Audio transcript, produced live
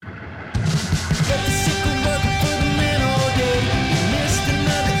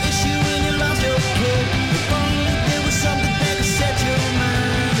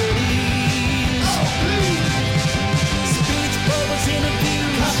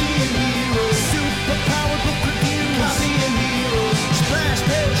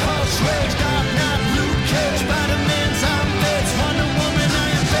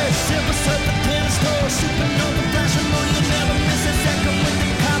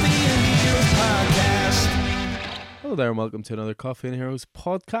Hello there and welcome to another Coffee and Heroes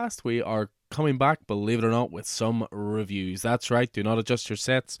podcast. We are coming back, believe it or not, with some reviews. That's right, do not adjust your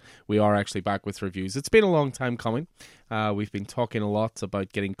sets. We are actually back with reviews. It's been a long time coming. We've been talking a lot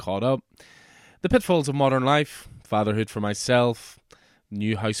about getting caught up. The pitfalls of modern life, fatherhood for myself,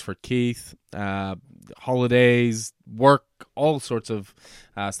 new house for Keith, holidays, work, all sorts of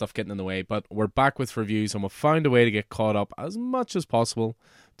stuff getting in the way. But we're back with reviews and we've found a way to get caught up as much as possible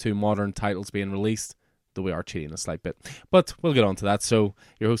to modern titles being released. Though we are cheating a slight bit. But we'll get on to that. So,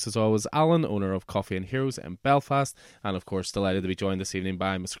 your host as always, Alan, owner of Coffee and Heroes in Belfast. And of course, delighted to be joined this evening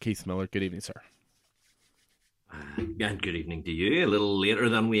by Mr. Keith Miller. Good evening, sir. And good evening to you. A little later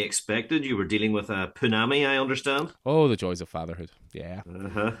than we expected. You were dealing with a punami, I understand. Oh, the joys of fatherhood. Yeah.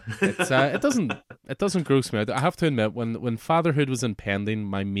 It doesn't gross me out. I have to admit, when fatherhood was impending,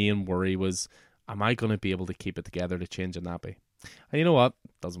 my main worry was, am I going to be able to keep it together to change a nappy? And you know what?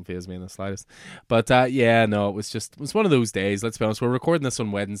 Doesn't faze me in the slightest. But it was one of those days. Let's be honest. We're recording this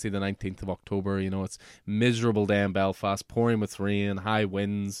on Wednesday, the 19th of October. You know, it's miserable day in Belfast, pouring with rain, high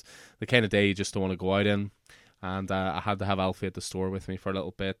winds, the kind of day you just don't want to go out in. And I had to have Alfie at the store with me for a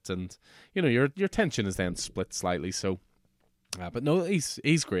little bit, and you know, your tension is then split slightly. So, but no,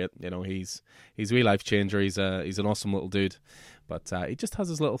 he's great. You know, he's a real life changer. He's an awesome little dude, but he just has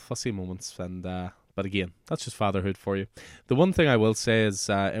his little fussy moments and. But again, that's just fatherhood for you. The one thing I will say is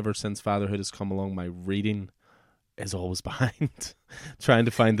ever since fatherhood has come along, my reading is always behind. Trying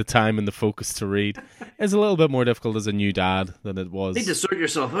to find the time and the focus to read is a little bit more difficult as a new dad than it was. Need to sort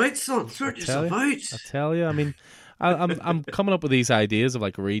yourself out, son. Sort yourself out. I tell you, I mean, I'm coming up with these ideas of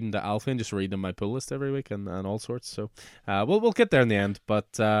like reading to Alfie and just reading my pull list every week and all sorts. So we'll get there in the end.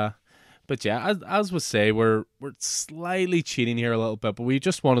 But yeah, as we say, we're slightly cheating here a little bit, but we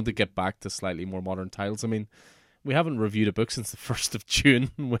just wanted to get back to slightly more modern titles. I mean, we haven't reviewed a book since the 1st of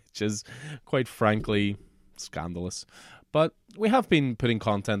June, which is quite frankly scandalous. But we have been putting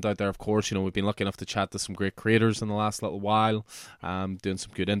content out there, of course. You know, we've been lucky enough to chat to some great creators in the last little while, doing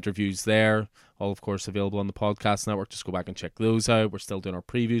some good interviews there. All, of course, available on the podcast network. Just go back and check those out. We're still doing our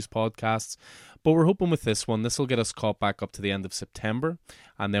previews podcasts. But we're hoping with this one, this will get us caught back up to the end of September.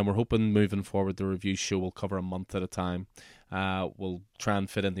 And then we're hoping moving forward, the review show will cover a month at a time. We'll try and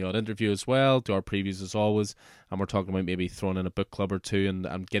fit in the odd interview as well, do our previews as always, and we're talking about maybe throwing in a book club or two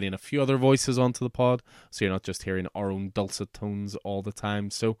and getting a few other voices onto the pod, so you're not just hearing our own dulcet tones all the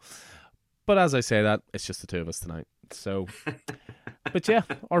time. So, but as I say that, it's just the two of us tonight. So, but yeah,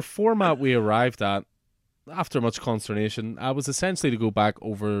 our format we arrived at after much consternation was essentially to go back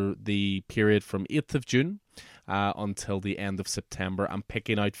over the period from 8th of June until the end of September and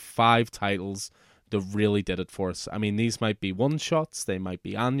picking out 5 titles that really did it for us. I mean, these might be one-shots, they might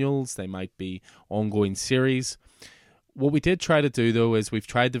be annuals, they might be ongoing series. What we did try to do, though, is we've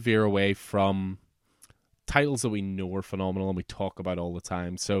tried to veer away from titles that we know are phenomenal and we talk about all the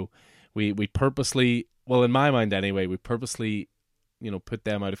time. So we purposely, well, in my mind anyway, we purposely, you know, put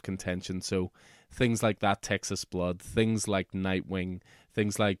them out of contention. So things like That Texas Blood, things like Nightwing,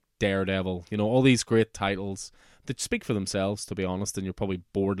 things like Daredevil, you know, all these great titles that speak for themselves, to be honest, and you're probably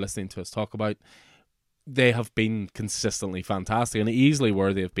bored listening to us talk about. They have been consistently fantastic and easily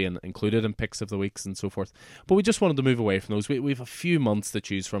worthy of being included in picks of the weeks and so forth. But we just wanted to move away from those. We have a few months to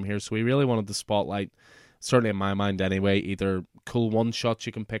choose from here, so we really wanted to spotlight, certainly in my mind anyway, either cool one-shots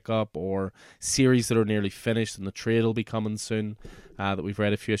you can pick up or series that are nearly finished and the trade will be coming soon, that we've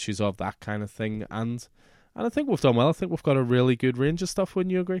read a few issues of, that kind of thing. And I think we've done well. I think we've got a really good range of stuff,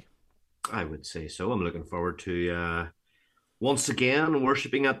 wouldn't you agree? I would say so. I'm looking forward to once again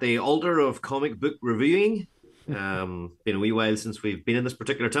worshipping at the altar of comic book reviewing. Been a wee while since we've been in this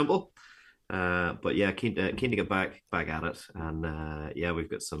particular temple, but yeah, keen to get back at it. And yeah, we've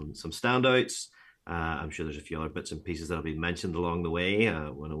got some standouts. I'm sure there's a few other bits and pieces that have been mentioned along the way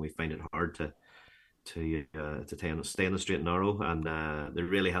when we find it hard to stay on the straight and narrow. And there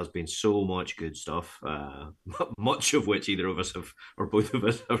really has been so much good stuff, much of which either of us have or both of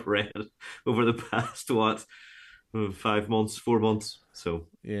us have read over the past 5 months, 4 months. So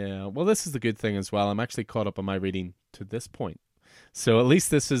yeah, well, this is the good thing as well. I'm actually caught up on my reading to this point, so at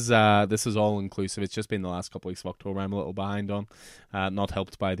least this is all inclusive. It's just been the last couple of weeks of October I'm a little behind on, not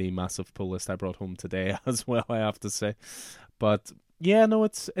helped by the massive pull list I brought home today as well, I have to say. But yeah, no,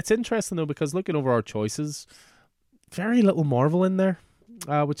 it's interesting though, because looking over our choices, very little Marvel in there,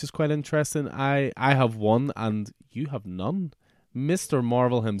 which is quite interesting. I have one and you have none. Mr.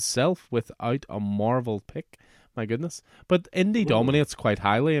 Marvel himself without a Marvel pick. My goodness. But Indie dominates quite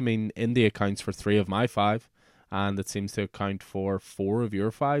highly. I mean, Indie accounts for 3 of my 5, and it seems to account for 4 of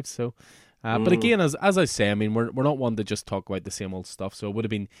your 5. So But again, as I say, I mean, we're not one to just talk about the same old stuff. So it would have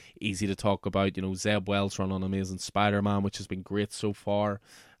been easy to talk about, Zeb Wells' run on Amazing Spider-Man, which has been great so far.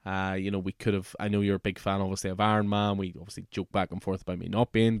 We could have. I know you're a big fan, obviously, of Iron Man. We obviously joke back and forth about me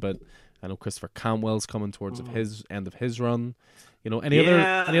not being, but I know Christopher Cantwell's coming towards his end of his run. Any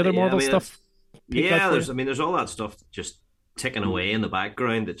other Marvel stuff? There's all that stuff just ticking away in the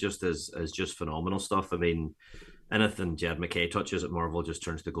background that just is just phenomenal stuff. I mean, anything Jed MacKay touches at Marvel just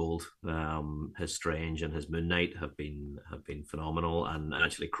turns to gold. His Strange and his Moon Knight have been phenomenal, and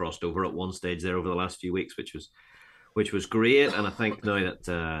actually crossed over at one stage there over the last few weeks, which was great. And I think now that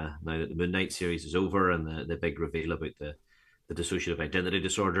the Moon Knight series is over and the big reveal about the dissociative identity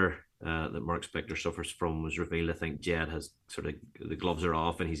disorder that Mark Spector suffers from was revealed, I think Jed has sort of, the gloves are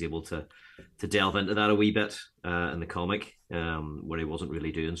off and he's able to delve into that a wee bit in the comic, where he wasn't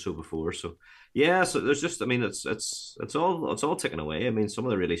really doing so before. So yeah, so there's just, I mean, it's all ticking away. I mean, some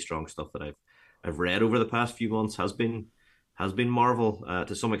of the really strong stuff that I've read over the past few months has been Marvel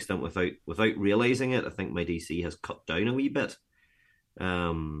to some extent without realizing it. I think my DC has cut down a wee bit.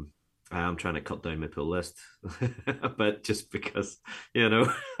 I'm trying to cut down my pull list, but just because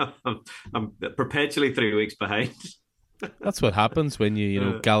I'm perpetually 3 weeks behind. That's what happens when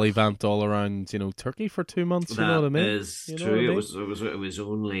you gallivant all around Turkey for 2 months. You know what I mean? That is true. I mean?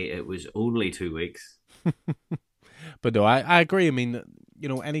 It was only 2 weeks. But no, I agree. I mean,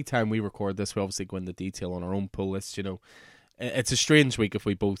 anytime we record this, we obviously go into detail on our own pull list. It's a strange week if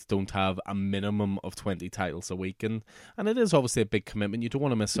we both don't have a minimum of 20 titles a week. And it is obviously a big commitment. You don't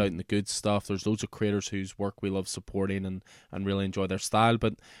want to miss out on the good stuff. There's loads of creators whose work we love supporting and really enjoy their style.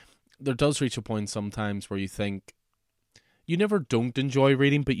 But there does reach a point sometimes where you think, you never don't enjoy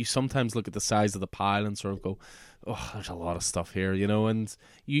reading, but you sometimes look at the size of the pile and sort of go, oh, there's a lot of stuff here, and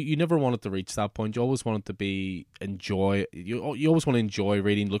you never want it to reach that point. You always want it to be enjoy. You always want to enjoy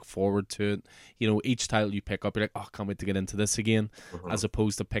reading, look forward to it. Each title you pick up, you're like, oh, I can't wait to get into this again, as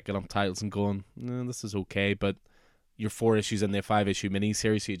opposed to picking up titles and going, this is okay, but you're 4 issues in the 5-issue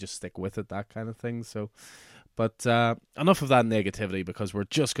miniseries, so you just stick with it, that kind of thing. So, but enough of that negativity, because we're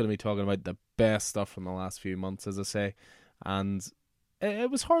just going to be talking about the best stuff from the last few months, as I say. And it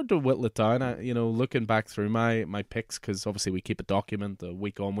was hard to whittle it down. Looking back through my picks, because obviously we keep a document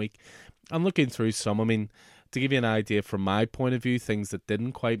week on week. I'm looking through some. I mean, to give you an idea from my point of view, things that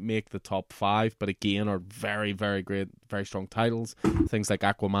didn't quite make the top 5, but again are very, very great, very strong titles. Things like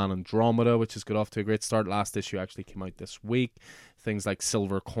Aquaman Andromeda, which has got off to a great start. Last issue actually came out this week. Things like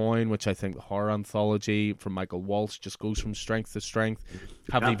Silver Coin, which I think the horror anthology from Michael Walsh just goes from strength to strength.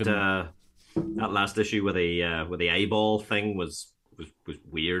 That last issue with the eyeball thing was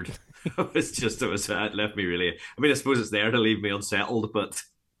weird. It left me really. I mean, I suppose it's there to leave me unsettled, but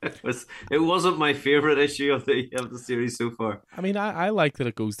it wasn't my favorite issue of the series so far. I mean, I like that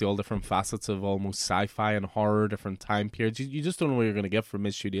it goes to all different facets of almost sci-fi and horror, different time periods. You just don't know what you're going to get from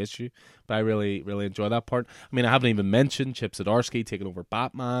issue to issue, but I really, really enjoy that part. I mean, I haven't even mentioned Chip Zdarsky taking over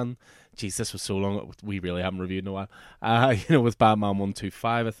Batman. Jeez, this was so long. We really haven't reviewed in a while. With Batman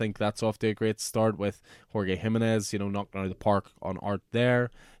 125, I think that's off to a great start with Jorge Jimenez, knocking out of the park on art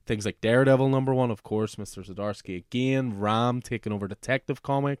there. Things like Daredevil #1, of course, Mr. Zdarsky again. Ram taking over Detective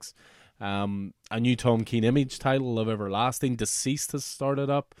Comics. A new Tom King Image title, Love Everlasting. Deceased has started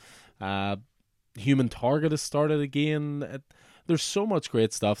up. Human Target has started again. There's so much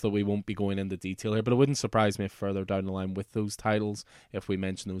great stuff that we won't be going into detail here, but it wouldn't surprise me if further down the line with those titles, if we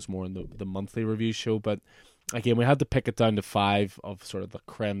mention those more in the monthly review show. But again, we had to pick it down to 5 of sort of the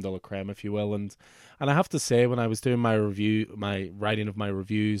creme de la creme, if you will. And I have to say, when I was doing my writing of my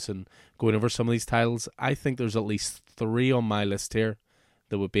reviews and going over some of these titles, I think there's at least 3 on my list here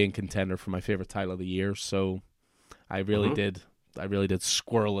that would be in contender for my favorite title of the year. So I really did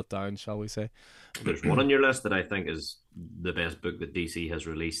squirrel it down, shall we say. There's one on your list that I think is the best book that DC has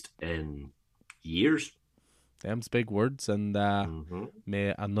released in years. Them's big words, and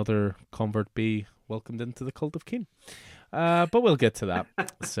may another convert be welcomed into the cult of Keen. But we'll get to that.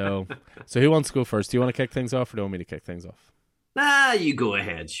 So who wants to go first? Do you want to kick things off, or do you want me to kick things off? You go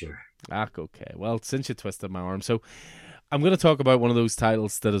ahead, sure. Okay. Well, since you twisted my arm, so I'm going to talk about one of those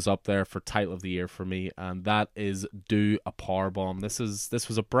titles that is up there for title of the year for me, and that is Do a Powerbomb. This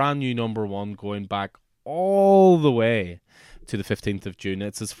was a brand new #1 going back all the way to the 15th of June.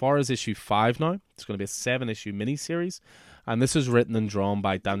 It's as far as issue 5 now. It's going to be a 7-issue miniseries, and this is written and drawn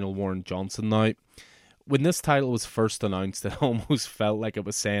by Daniel Warren Johnson. Now, when this title was first announced, it almost felt like it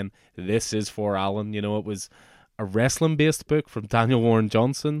was saying, this is for Alan. It was a wrestling-based book from Daniel Warren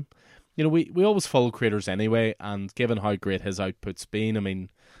Johnson. We always follow creators anyway, and given how great his output's been, I mean,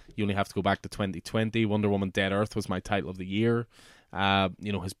 you only have to go back to 2020. Wonder Woman Dead Earth was my title of the year.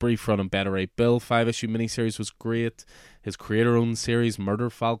 His brief run on Better Ray Bill 5-issue miniseries was great. His creator-owned series, Murder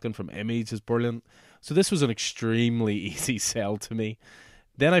Falcon from Image, is brilliant. So this was an extremely easy sell to me.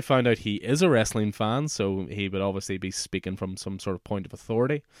 Then I found out he is a wrestling fan, so he would obviously be speaking from some sort of point of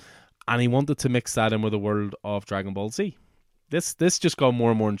authority. And he wanted to mix that in with the world of Dragon Ball Z. This just got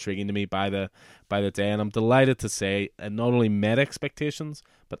more and more intriguing to me by the day, and I'm delighted to say it not only met expectations,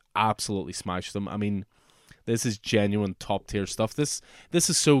 but absolutely smashed them. I mean, this is genuine top tier stuff. This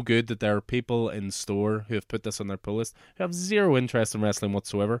is so good that there are people in store who have put this on their pull list who have zero interest in wrestling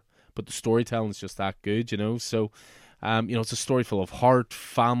whatsoever, but the storytelling is just that good, So, it's a story full of heart,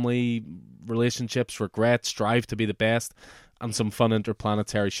 family, relationships, regret, strive to be the best, and some fun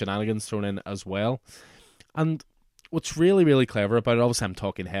interplanetary shenanigans thrown in as well. And what's really, really clever about it, obviously I'm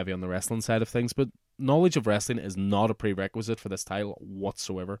talking heavy on the wrestling side of things, but knowledge of wrestling is not a prerequisite for this title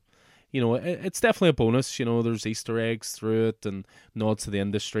whatsoever. It's definitely a bonus. There's Easter eggs through it and nods to the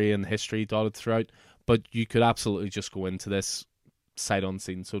industry and history dotted throughout, but you could absolutely just go into this sight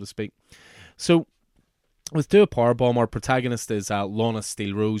unseen, so to speak. So, with Do a Powerbomb, our protagonist is Lana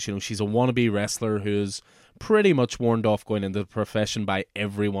Steel Rose. She's a wannabe wrestler who's pretty much warned off going into the profession by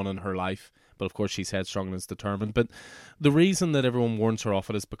everyone in her life. But of course, she's headstrong and is determined. But the reason that everyone warns her off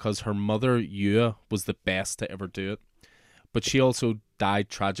it is because her mother, Yua, was the best to ever do it. But she also died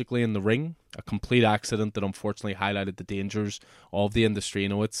tragically in the ring, a complete accident that unfortunately highlighted the dangers of the industry.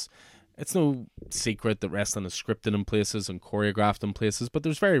 It's no secret that wrestling is scripted in places and choreographed in places, but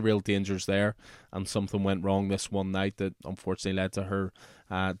there's very real dangers there, and something went wrong this one night that unfortunately led to her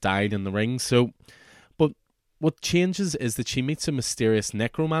dying in the ring. But what changes is that she meets a mysterious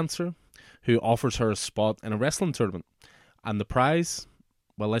necromancer who offers her a spot in a wrestling tournament, and the prize,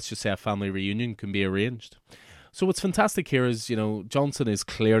 well, let's just say a family reunion can be arranged. So what's fantastic here is, Johnson is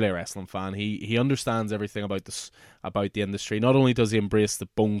clearly a wrestling fan. He understands everything about the industry. Not only does he embrace the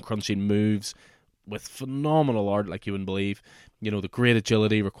bone-crunching moves with phenomenal art, like you wouldn't believe, the great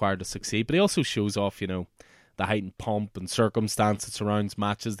agility required to succeed, but he also shows off, the heightened pomp and circumstance that surrounds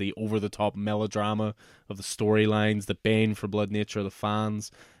matches, the over-the-top melodrama of the storylines, the bane for blood nature of the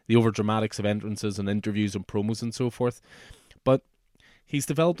fans, the over-dramatics of entrances and interviews and promos and so forth. But he's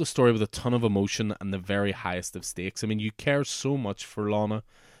developed a story with a ton of emotion and the very highest of stakes. I mean, you care so much for Lana.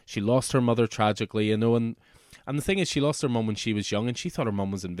 She lost her mother tragically, and the thing is, she lost her mum when she was young, and she thought her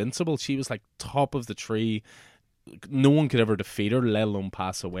mum was invincible. She was like top of the tree. No one could ever defeat her, let alone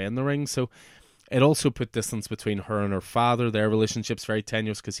pass away in the ring. So it also put distance between her and her father. Their relationship's very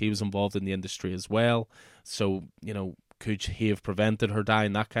tenuous because he was involved in the industry as well. So, could he have prevented her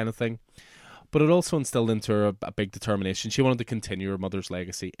dying, that kind of thing. But it also instilled into her a big determination. She wanted to continue her mother's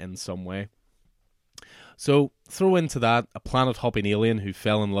legacy in some way. So throw into that a planet-hopping alien who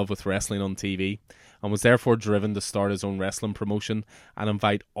fell in love with wrestling on TV and was therefore driven to start his own wrestling promotion and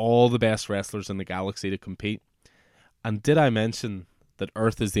invite all the best wrestlers in the galaxy to compete. And did I mention that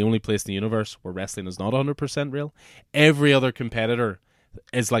Earth is the only place in the universe where wrestling is not 100% real? Every other competitor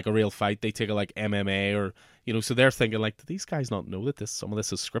is like a real fight. They take it like MMA or, so they're thinking like, do these guys not know that some of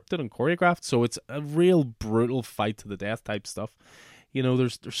this is scripted and choreographed? So it's a real brutal fight to the death type stuff.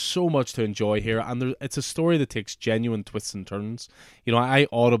 There's so much to enjoy here, and it's a story that takes genuine twists and turns. I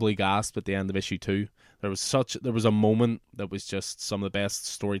audibly gasped at the end of issue 2. There was a moment that was just some of the best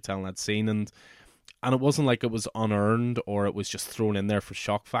storytelling I'd seen, and it wasn't like it was unearned or it was just thrown in there for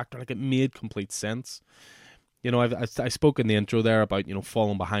shock factor. Like, it made complete sense. I spoke in the intro there about,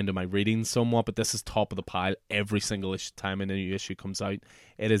 falling behind in my reading somewhat, but this is top of the pile every single time a new issue comes out.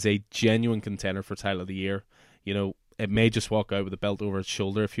 It is a genuine contender for title of the year. It may just walk out with a belt over its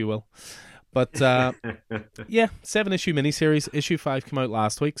shoulder, if you will. But, 7-issue miniseries. Issue 5 came out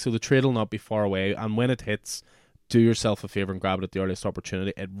last week, so the trade will not be far away. And when it hits, do yourself a favour and grab it at the earliest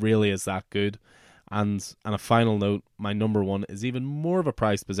opportunity. It really is that good. And on a final note, my number one is even more of a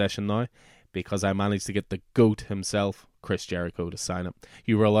prized possession now, because I managed to get the GOAT himself, Chris Jericho, to sign it.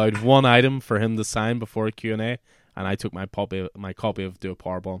 You were allowed one item for him to sign before a Q&A, and I took my copy of Do a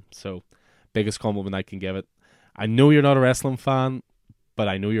Powerbomb. So, biggest compliment I can give it. I know you're not a wrestling fan, but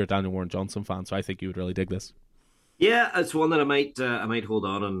I know you're a Daniel Warren Johnson fan, so I think you would really dig this. Yeah, it's one that I might hold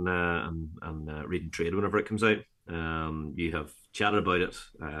on and read and trade whenever it comes out. You have chatted about it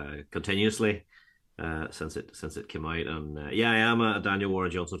continuously since it came out, and I am a Daniel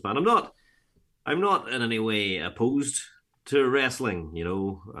Warren Johnson fan. I'm not in any way opposed to wrestling,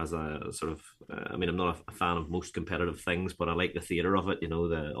 as a sort of, I'm not a fan of most competitive things, but I like the theater of it,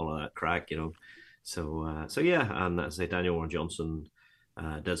 all of that crack, So and as I say, Daniel Warren Johnson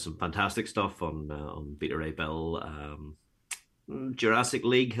did some fantastic stuff on Beta Ray Bill. Jurassic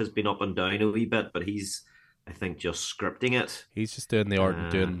League has been up and down a wee bit, but he's I think, just scripting it. He's just doing the art and Uh,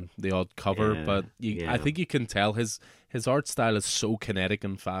 doing the odd cover, yeah, but I yeah. think you can tell his art style is so kinetic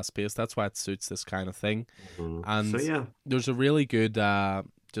and fast paced. That's why it suits this kind of thing. So And yeah, there's a really good,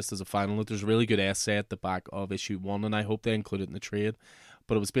 just as a final note, there's a really good essay at the back of issue one, and I hope they include it in the trade.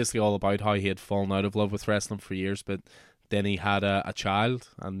 But it was basically all about how he had fallen out of love with wrestling for years, but then he had a child,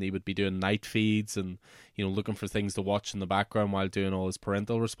 and he would be doing night feeds and looking for things to watch in the background while doing all his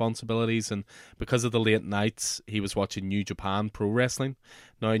parental responsibilities. And because of the late nights, he was watching New Japan Pro Wrestling.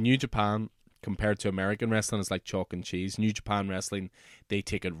 Now, New Japan, compared to American wrestling, is like chalk and cheese. New Japan wrestling, they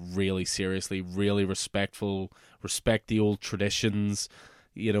take it really seriously, really respectful, respect the old traditions,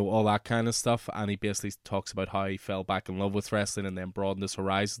 all that kind of stuff. And he basically talks about how he fell back in love with wrestling and then broadened his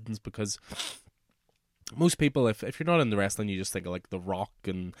horizons, because most people, if you're not in the wrestling, you just think of like The Rock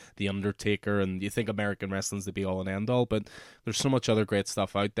and The Undertaker, and you think American wrestling's the be all and end all. But there's so much other great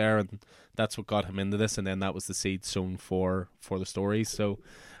stuff out there, and that's what got him into this. And then that was the seed sown for the stories. So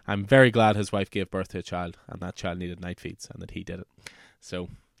I'm very glad his wife gave birth to a child, and that child needed night feeds, and that he did it. So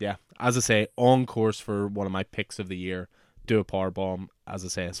yeah, as I say, on course for one of my picks of the year. Do a power bomb, as I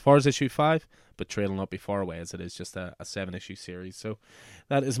say, as far as issue 5, but trade will not be far away, as it is just a 7-issue series. So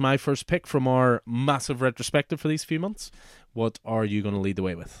that is my first pick from our massive retrospective for these few months. What are you going to lead the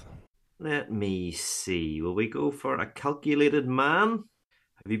way with? let me see. Will we go for A Calculated Man?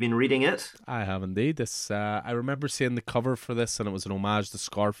 Have you been reading it? I have indeed. This I remember seeing the cover for this, and it was an homage to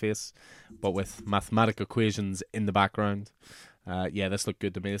Scarface, but with mathematical equations in the background. Yeah, this looked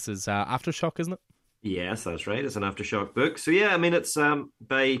good to me. This is Aftershock, isn't it? Yes, that's right. It's an Aftershock book. So yeah, I mean, it's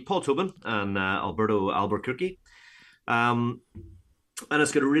by Paul Tobin and Alberto Albuquerque, um, and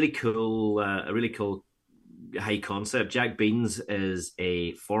it's got a really cool high concept. Jack Beans is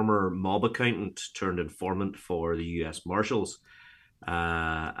a former mob accountant turned informant for the U.S. Marshals,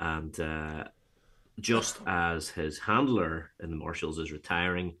 and just as his handler in the Marshals is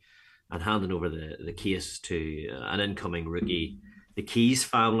retiring and handing over the case to an incoming rookie, the Keys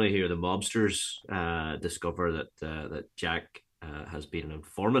family, who are the mobsters, discover that Jack has been an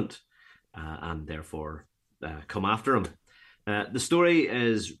informant, and therefore come after him. The story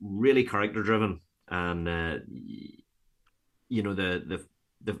is really character driven, and the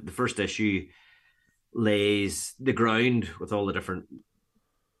first issue lays the ground with all the different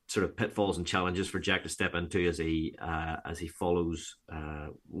sort of pitfalls and challenges for Jack to step into as he follows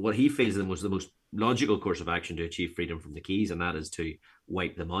what he feels was the most logical course of action to achieve freedom from the Keys, and that is to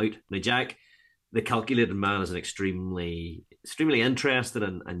wipe them out. Now, Jack, the Calculated Man, is an extremely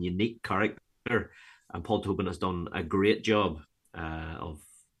interesting and unique character, and Paul Tobin has done a great job of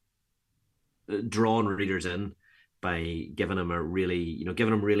drawing readers in by giving him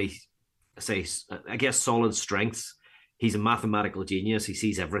really, say, I guess, solid strengths. He's a mathematical genius. He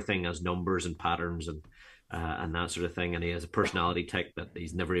sees everything as numbers and patterns and that sort of thing. And he has a personality tick that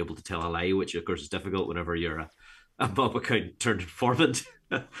he's never able to tell a lie, which of course is difficult whenever you're a mob account turned informant,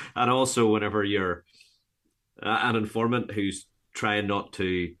 and also whenever you're an informant who's trying not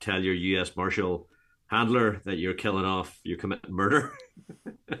to tell your U.S. Marshal handler that you're committing murder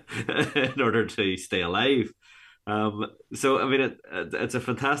in order to stay alive. So I mean, it's a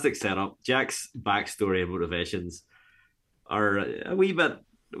fantastic setup. Jack's backstory and motivations are a wee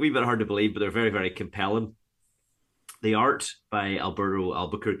bit hard to believe, but they're very, very compelling. The art by Alberto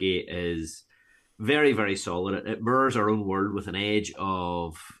Albuquerque is very, very solid. It mirrors our own world with an edge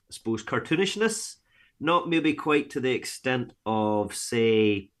of, I suppose, cartoonishness. Not maybe quite to the extent of,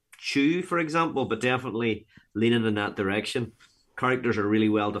 say, Chew, for example, but definitely leaning in that direction. Characters are really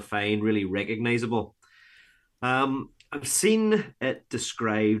well defined, really recognizable. I've seen it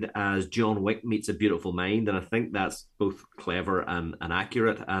described as John Wick meets A Beautiful Mind, and I think that's both clever and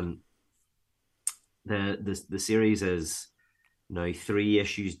accurate. And the series is now 3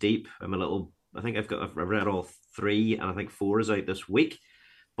 issues deep. I think I've read all 3, and I think 4 is out this week.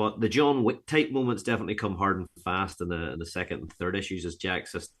 But the John Wick type moments definitely come hard and fast in the second and third issues, as Jack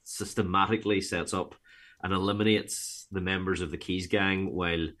systematically sets up and eliminates the members of the Keys gang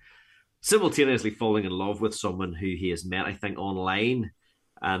while simultaneously falling in love with someone who he has met, I think, online.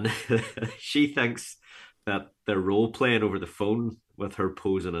 And she thinks that they're role playing over the phone with her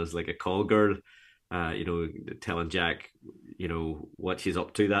posing as like a call girl, telling Jack, what she's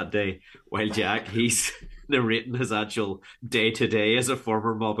up to that day. While Jack, he's narrating his actual day to day as a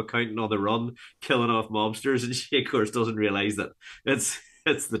former mob accountant on the run, killing off mobsters. And she, of course, doesn't realize that it's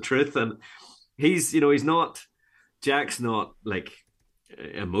the truth. And he's not, Jack's not like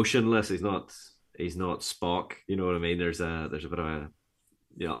emotionless. He's not Spock. You know what I mean? There's a bit of a,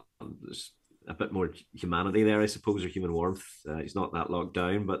 there's a bit more humanity there, I suppose, or human warmth. He's not that locked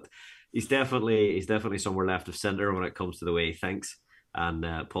down, but he's definitely somewhere left of center when it comes to the way he thinks.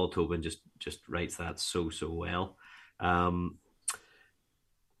 And Paul Tobin just writes that so well. Um,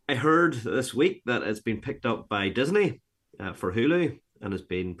 I heard this week that it's been picked up by Disney for Hulu and has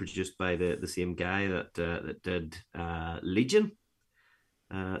been produced by the same guy that did Legion.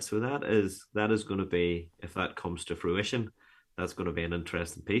 So that is going to be, if that comes to fruition, that's going to be an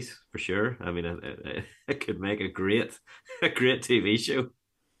interesting piece for sure. I mean, it could make a great TV show.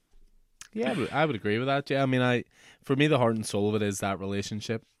 Yeah, I would agree with that. Yeah, I mean, for me, the heart and soul of it is that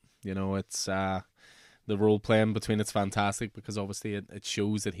relationship. It's the role playing between it's fantastic because obviously it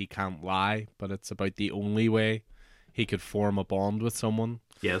shows that he can't lie, but it's about the only way he could form a bond with someone.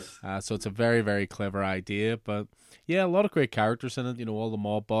 Yes. So it's a very, very clever idea. But yeah, a lot of great characters in it. All the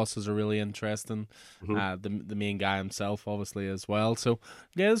mob bosses are really interesting. The main guy himself, obviously, as well. So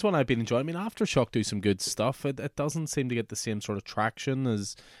yeah, this one I've been enjoying. I mean, Aftershock do some good stuff. It doesn't seem to get the same sort of traction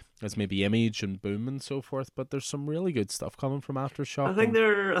as maybe Image and Boom and so forth, but there's some really good stuff coming from Aftershock. I think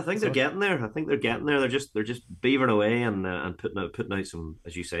they're getting there. I think they're getting there. They're just beavering away and putting out some,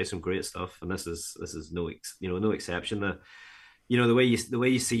 as you say, some great stuff. And this is no exception. The way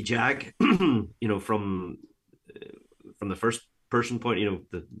you see Jack, from the first person point,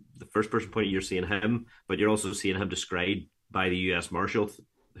 the first person point you're seeing him, but you're also seeing him described by the U.S. Marshal,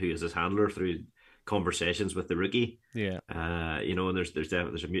 who is his handler through conversations with the rookie. Yeah. And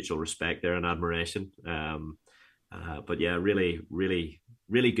there's a mutual respect there and admiration. But yeah, really, really,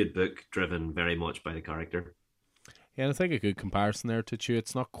 really good book, driven very much by the character. Yeah, and I think a good comparison there to Chew.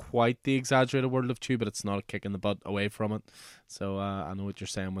 It's not quite the exaggerated world of Chew, but it's not a kick in the butt away from it. So I know what you're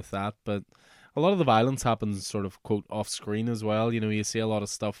saying with that. But a lot of the violence happens sort of, quote, off screen as well. You see a lot of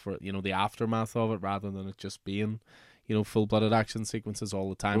stuff for, the aftermath of it rather than it just being, full-blooded action sequences all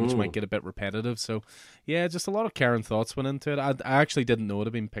the time, which might get a bit repetitive. So, yeah, just a lot of care and thoughts went into it. I actually didn't know it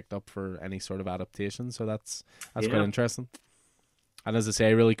had been picked up for any sort of adaptation, so that's quite interesting. And as I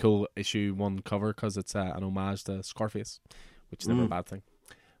say, really cool issue 1 cover because it's an homage to Scarface, which is never a bad thing.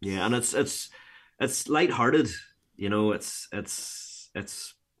 Yeah, and it's lighthearted. It's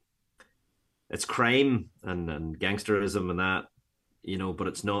crime and gangsterism and that, but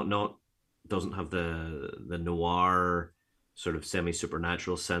it's not doesn't have the noir sort of semi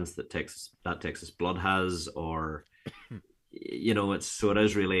supernatural sense that Texas Blood has, or it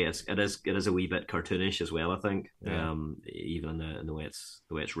is a wee bit cartoonish as well, I think. Yeah. Even in the way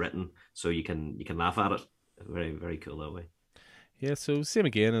it's written, so you can laugh at it. Very, very cool that way. Yeah, so same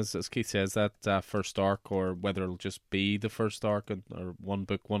again as Keith says, that first arc, or whether it'll just be the first arc or one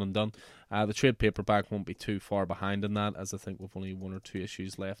book, one and done. The trade paperback won't be too far behind in that, as I think we've only 1 or 2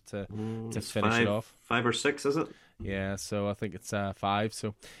 issues left to finish it off. 5 or 6, is it? Yeah, so I think it's 5.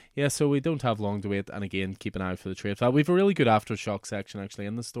 So yeah, so we don't have long to wait. And again, keep an eye out for the trade. We have a really good Aftershock section actually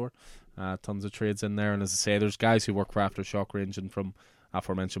in the store. Tons of trades in there, and as I say, there's guys who work for Aftershock ranging from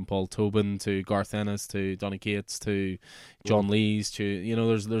aforementioned Paul Tobin to Garth Ennis to Donny Cates to John Lees to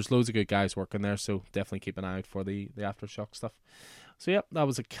there's loads of good guys working there, so definitely keep an eye out for the Aftershock stuff. So yeah, that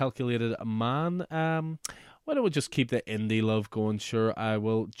was a calculated man. Why don't we just keep the indie love going? Sure, I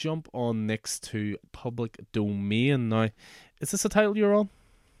will jump on next to Public Domain. Now, is this a title you're on?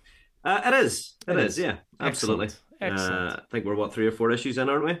 It is. It is. Yeah, absolutely. Excellent. I think we're 3 or 4 issues in,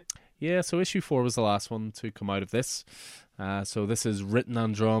 aren't we? Yeah, so issue 4 was the last one to come out of this. So this is written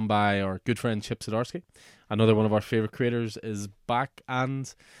and drawn by our good friend Chip Zdarsky. Another one of our favourite creators is back,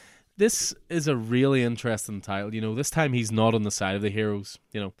 and this is a really interesting title. This time he's not on the side of the heroes.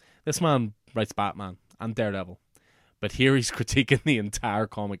 This man writes Batman and Daredevil, but here he's critiquing the entire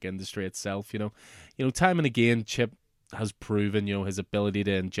comic industry itself. Time and again, Chip has proven, his ability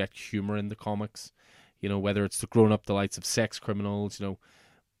to inject humour into comics. Whether it's the grown-up delights of sex criminals,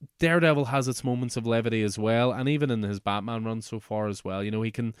 Daredevil has its moments of levity as well, and even in his Batman run so far as well,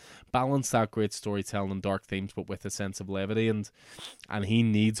 he can balance that great storytelling and dark themes, but with a sense of levity, and he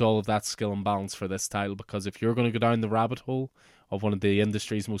needs all of that skill and balance for this title, because if you're going to go down the rabbit hole of one of the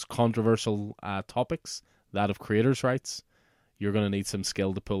industry's most controversial topics, that of creators' rights, you're going to need some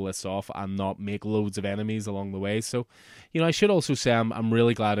skill to pull this off and not make loads of enemies along the way. So, I should also say I'm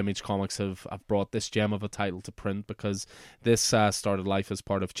really glad Image Comics have brought this gem of a title to print, because this started life as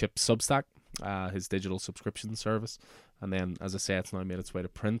part of Chip's Substack, his digital subscription service. And then, as I say, it's now made its way to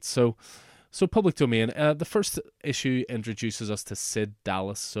print. So Public Domain. The first issue introduces us to Sid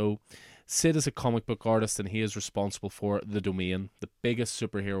Dallas. So Sid is a comic book artist, and he is responsible for The Domain, the biggest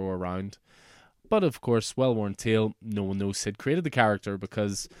superhero around. But of course, well-worn tale, no one knows Sid created the character,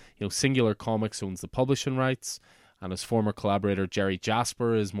 because Singular Comics owns the publishing rights, and his former collaborator Jerry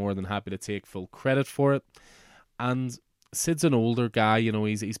Jasper is more than happy to take full credit for it. And Sid's an older guy,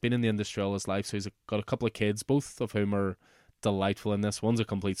 he's been in the industry all his life, so he's got a couple of kids, both of whom are delightful in this. One's a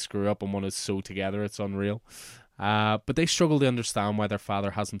complete screw up, and one is so together it's unreal. But they struggle to understand why their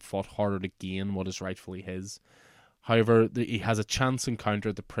father hasn't fought harder to gain what is rightfully his. However, he has a chance encounter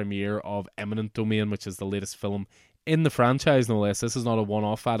at the premiere of Eminent Domain, which is the latest film in the franchise, no less. This is not a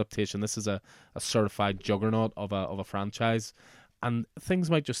one-off adaptation. This is a certified juggernaut of a franchise. And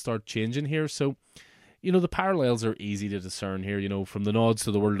things might just start changing here. So, the parallels are easy to discern here, from the nods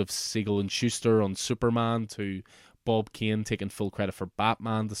to the world of Siegel and Schuster on Superman to Bob Kane taking full credit for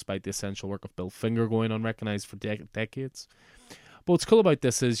Batman, despite the essential work of Bill Finger going unrecognized for decades. But what's cool about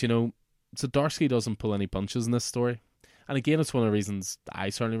this is, Zdarsky doesn't pull any punches in this story. And again, it's one of the reasons I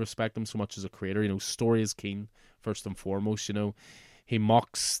certainly respect him so much as a creator. Story is keen, first and foremost. He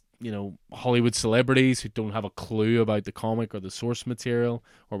mocks, Hollywood celebrities who don't have a clue about the comic or the source material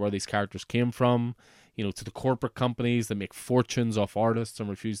or where these characters came from. To the corporate companies that make fortunes off artists and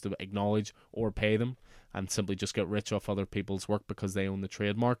refuse to acknowledge or pay them and simply just get rich off other people's work because they own the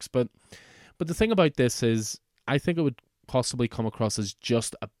trademarks. But the thing about this is, I think it would possibly come across as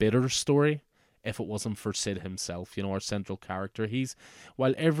just a bitter story if it wasn't for Sid himself, our central character.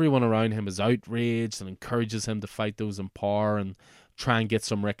 While everyone around him is outraged and encourages him to fight those in power and try and get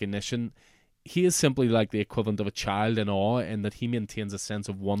some recognition, he is simply like the equivalent of a child in awe, in that he maintains a sense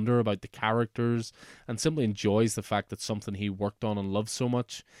of wonder about the characters and simply enjoys the fact that something he worked on and loves so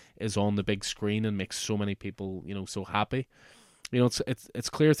much is on the big screen and makes so many people, so happy. It's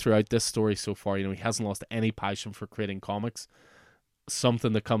clear throughout this story so far, he hasn't lost any passion for creating comics.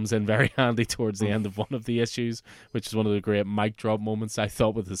 Something that comes in very handy towards the end of one of the issues, which is one of the great mic drop moments, I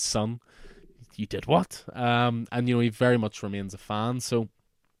thought, with his son. You did what? And he very much remains a fan. So,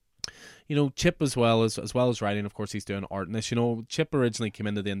 Chip as well as writing, of course, he's doing art in this. Chip originally came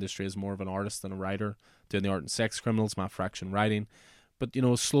into the industry as more of an artist than a writer, doing the art in Sex Criminals, Matt Fraction writing. But,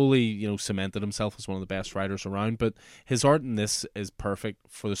 slowly, cemented himself as one of the best writers around. But his art in this is perfect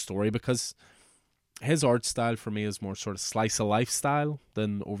for the story because his art style for me is more sort of slice of life style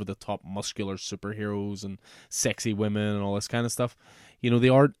than over the top muscular superheroes and sexy women and all this kind of stuff. The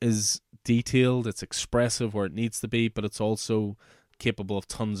art is detailed, it's expressive where it needs to be, but it's also capable of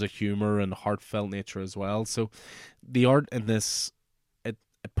tons of humor and heartfelt nature as well. So the art in this, it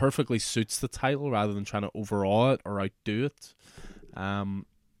perfectly suits the title rather than trying to overawe it or outdo it.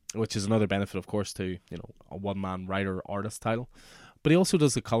 Which is another benefit, of course, to a one-man writer-artist title. But he also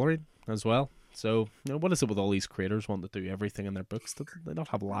does the coloring as well. So, what is it with all these creators wanting to do everything in their books? Do they not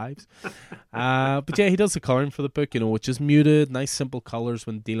have lives? But yeah, he does the coloring for the book, which is muted, nice simple colors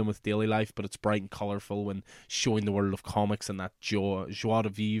when dealing with daily life, but it's bright and colorful when showing the world of comics and that joie de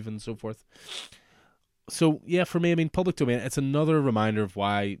vivre and so forth. So, yeah, for me, Public Domain, it's another reminder of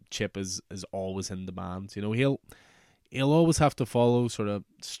why Chip is always in demand. He'll always have to follow sort of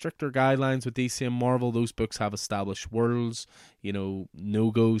stricter guidelines with DC and Marvel. Those books have established worlds,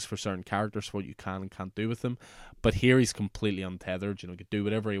 no-goes for certain characters for what you can and can't do with them. But here he's completely untethered, he can do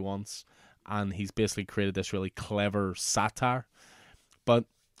whatever he wants. And he's basically created this really clever satire. But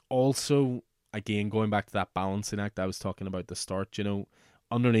also, again, going back to that balancing act I was talking about at the start,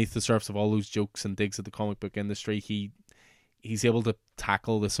 underneath the surface of all those jokes and digs at the comic book industry, he's able to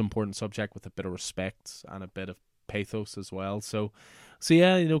tackle this important subject with a bit of respect and a bit of pathos as well. So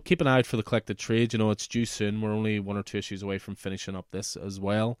yeah, keep an eye out for the collected trade. It's due soon. We're only 1 or 2 issues away from finishing up this as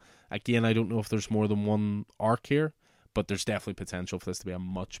well. Again, I don't know if there's more than one arc here, but there's definitely potential for this to be a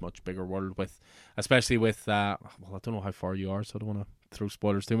much, much bigger world, especially with well, I don't know how far you are, so I don't want to throw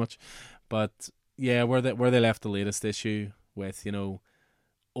spoilers too much. But yeah, where they left the latest issue with,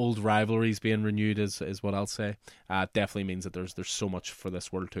 old rivalries being renewed is what I'll say. Definitely means that there's so much for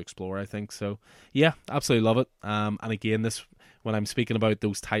this world to explore, I think. So yeah, absolutely love it. And again, this, when I'm speaking about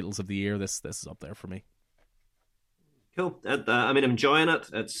those titles of the year, this is up there for me. Cool. I'm enjoying it.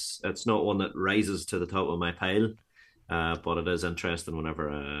 It's not one that rises to the top of my pile, but it is interesting whenever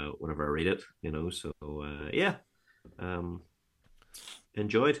I read it. So yeah,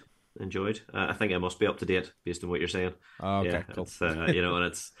 enjoyed. I think I must be up to date based on what you're saying. Okay, yeah, cool. It's, and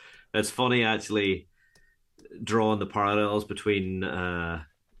it's funny actually drawing the parallels between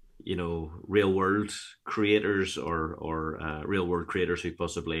real world creators or real world creators who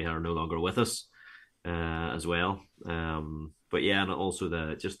possibly are no longer with us as well. But yeah, and also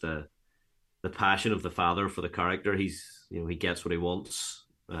the passion of the father for the character. He gets what he wants.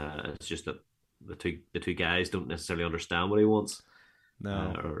 It's just that the two guys don't necessarily understand what he wants.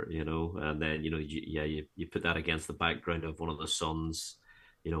 No. And then you put that against the background of one of the sons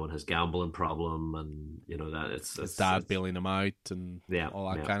and his gambling problem, and that His it's dad bailing him out and yeah, all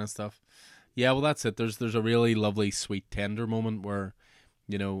that yeah. kind of stuff. Yeah, well, that's it. There's a really lovely, sweet, tender moment where,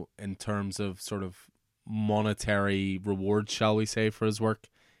 in terms of sort of monetary reward, shall we say, for his work,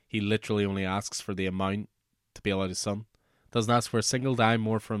 he literally only asks for the amount to bail out his son. Doesn't ask for a single dime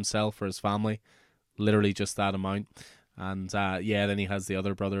more for himself or his family. Literally just that amount. And yeah, then he has the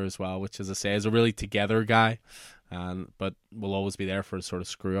other brother as well, which, as I say, is a really together guy, and but will always be there for his sort of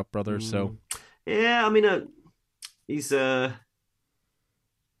screw up brother. So Mm. Yeah, I mean, he's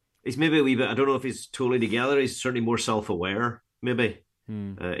he's maybe a wee bit. I don't know if he's totally together. He's certainly more self-aware. Maybe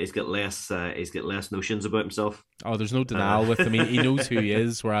hmm. he's got less. He's got less notions about himself. Oh, there's no denial with him. He knows who he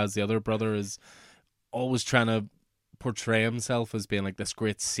is, whereas the other brother is always trying to portray himself as being like this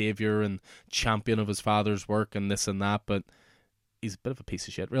great savior and champion of his father's work and this and that, but he's a bit of a piece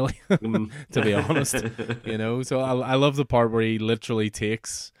of shit, really, Mm. to be honest. So I love the part where he literally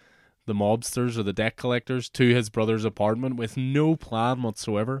takes the mobsters or the debt collectors to his brother's apartment with no plan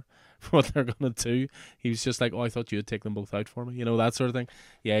whatsoever for what they're gonna do. He was just like, "Oh, I thought you'd take them both out for me," that sort of thing.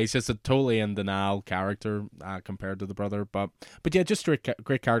 Yeah, he's just a totally in denial character compared to the brother, but yeah, just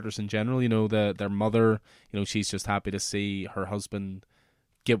great characters in general. Their mother, she's just happy to see her husband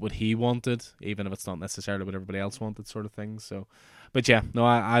get what he wanted, even if it's not necessarily what everybody else wanted, sort of thing. So, but yeah, no,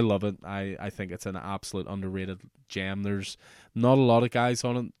 I love it. I think it's an absolute underrated gem. There's not a lot of guys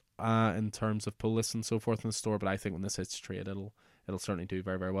on it in terms of pull lists and so forth in the store, but I think when this hits trade, it'll certainly do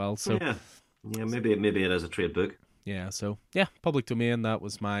very, very well. So Yeah, yeah. Maybe it is a trade book. yeah, so yeah, Public Domain. That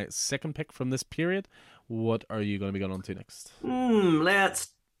was my second pick from this period. What are you going to be going on to next?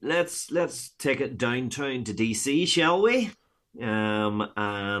 Let's take it downtown to DC, shall we?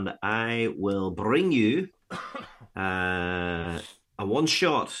 And I will bring you a one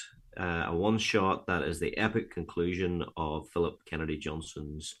shot that is the epic conclusion of Philip Kennedy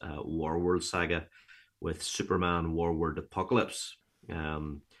Johnson's Warworld saga with Superman Warworld Apocalypse,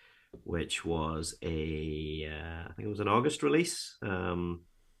 which was I think it was an August release. Philip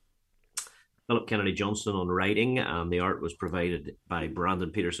Kennedy Johnson on writing, and the art was provided by Brandon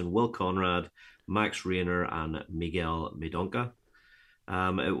Peterson, Will Conrad, Max Rayner, and Miguel Medonca.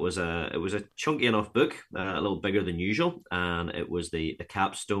 It was a chunky enough book, a little bigger than usual, and it was the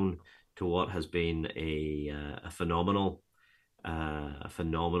capstone to what has been a phenomenal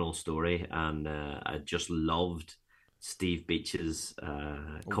story, and I just loved Steve Beach's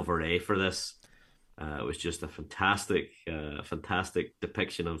cover A for this. It was just a fantastic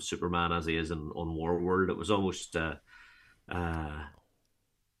depiction of Superman as he is on Warworld. It was almost uh,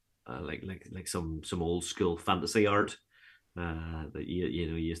 like some old school fantasy art that you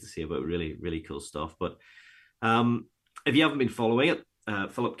used to see about really really cool stuff. But if you haven't been following it,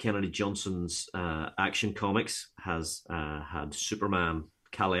 Philip Kennedy Johnson's Action Comics has had Superman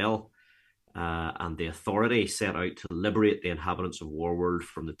Kal-El and the Authority set out to liberate the inhabitants of Warworld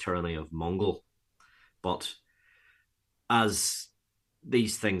from the tyranny of Mongul. But as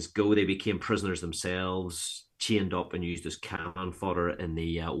these things go, they became prisoners themselves, chained up and used as cannon fodder in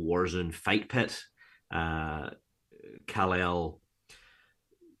the Warzone fight pit. Uh, Kal-El,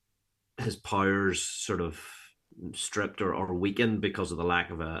 his powers sort of stripped or weakened because of the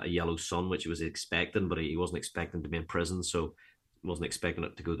lack of a yellow sun, which he was expecting, but he wasn't expecting to be in prison, so he wasn't expecting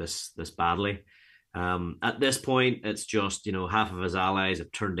it to go this badly. At this point, it's just half of his allies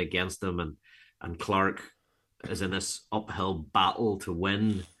have turned against him, and Clark is in this uphill battle to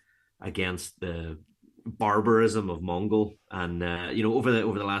win against the barbarism of Mongol. And over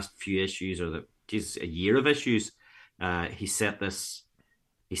the last few issues, or a year of issues, he's created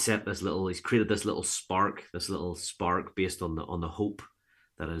this little spark based on the hope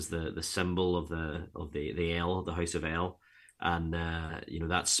that is the symbol of the L, the House of L. And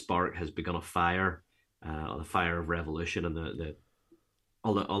that spark has begun a fire, the fire of revolution, and the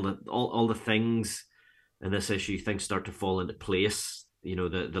all the things in this issue, things start to fall into place.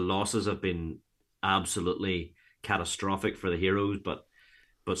 The losses have been absolutely catastrophic for the heroes, but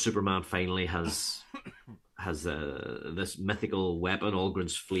Superman finally has this mythical weapon,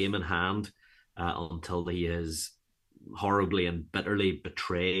 Algren's flame, in hand, until he is horribly and bitterly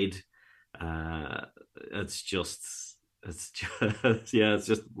betrayed. It's just yeah,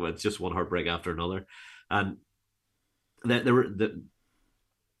 it's just one heartbreak after another. And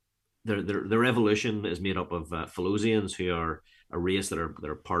the revolution is made up of Philosians, who are a race that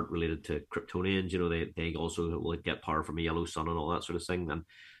are part related to Kryptonians. They also will get power from a yellow sun and all that sort of thing. And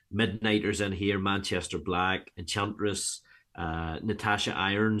Midnighters in here, Manchester Black, Enchantress, Natasha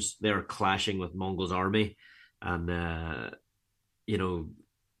Irons. They're clashing with Mongol's army, and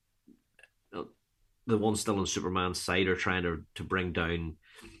the ones still on Superman's side are trying to bring down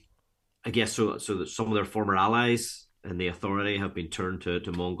I guess so. So that some of their former allies and the authority have been turned to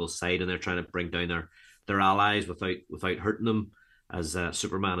Mongol's side, and they're trying to bring down their allies without hurting them. As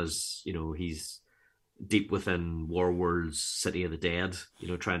Superman is, he's deep within Warworld's City of the Dead,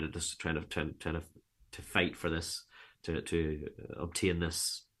 trying to just trying to fight for this to obtain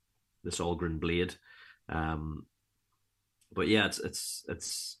this Algren blade. Um, but yeah, it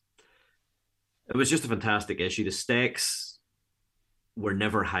was just a fantastic issue. The stakes were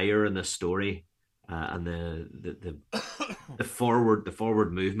never higher in this story, and the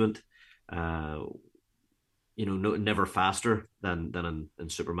forward movement, uh, never faster than in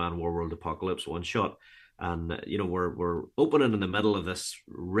Superman Warworld Apocalypse one shot. And we're opening in the middle of this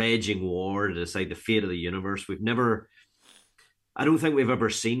raging war to decide the fate of the universe. I don't think we've ever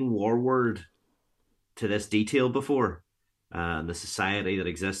seen Warworld to this detail before, and the society that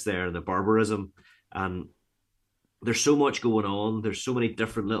exists there and the barbarism. And there's so much going on. There's so many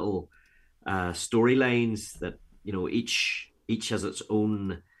different little storylines that each has its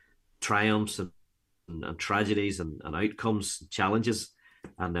own triumphs and tragedies and outcomes and challenges,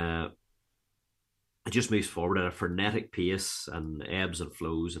 and it just moves forward at a frenetic pace and ebbs and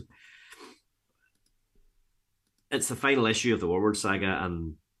flows. And it's the final issue of the Warward saga,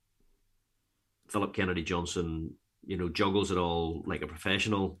 and Philip Kennedy Johnson, juggles it all like a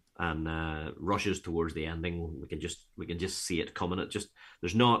professional and rushes towards the ending. We can just see it coming.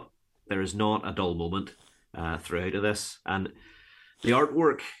 There is not a dull moment throughout of this, and the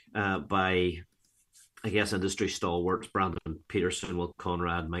artwork by, I guess, industry stalwarts Brandon Peterson, Will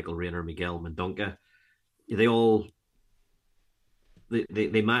Conrad, Michael Rayner, Miguel Mendonca. They all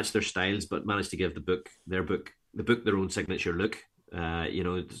they match their styles, but manage to give their own signature look. I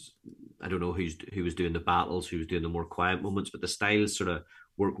don't know who was doing the battles, who was doing the more quiet moments, but the styles sort of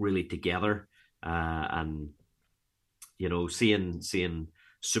work really together. And seeing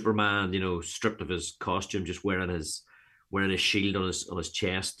Superman, stripped of his costume, just wearing his shield on his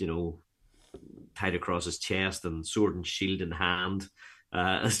chest, tied across his chest, and sword and shield in hand.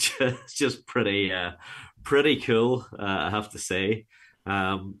 It's just pretty cool, I have to say.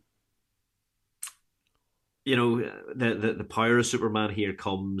 Um, the power of Superman here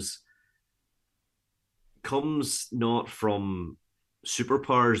comes not from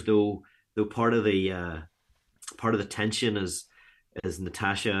superpowers, though part of the tension is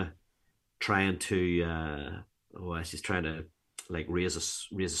Natasha trying to she's trying to like raise a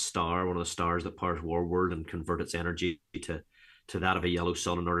star, one of the stars that powers Warworld, and convert its energy to that of a yellow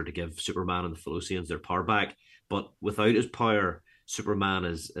sun in order to give Superman and the Felosians their power back. But without his power, Superman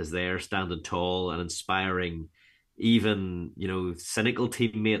is there standing tall and inspiring even cynical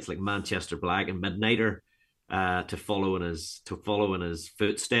teammates like Manchester Black and Midnighter to follow in his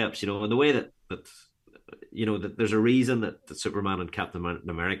footsteps. In the way that there's a reason that Superman and Captain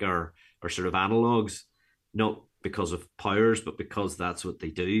America are sort of analogs, not because of powers, but because that's what they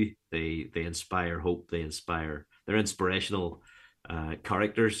do. They inspire hope. They're inspirational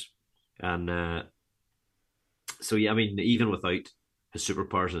characters, and so yeah, I mean, even without his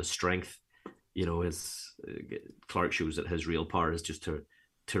superpowers and his strength, his Clark shows that his real power is just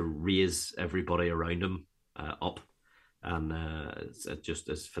to raise everybody around him up, and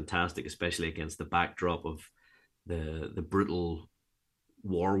it's fantastic, especially against the backdrop of the brutal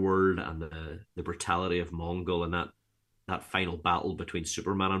war world and the brutality of Mongul, and that final battle between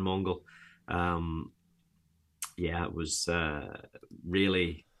Superman and Mongul. Yeah, it was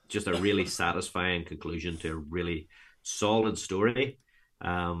really just a really satisfying conclusion to a really solid story.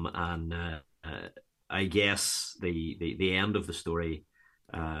 And I guess the end of the story,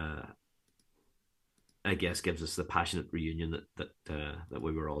 I guess, gives us the passionate reunion that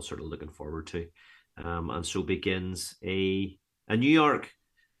we were all sort of looking forward to. And so begins a new arc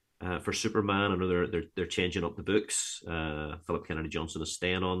for Superman. I know they're changing up the books. Philip Kennedy Johnson is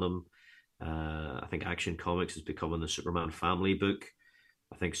staying on them. I think Action Comics is becoming the Superman family book.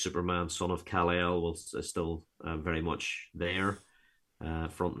 I think Superman, Son of Kal-El, is still very much there,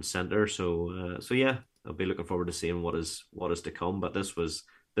 front and center. So yeah, I'll be looking forward to seeing what is to come. But this was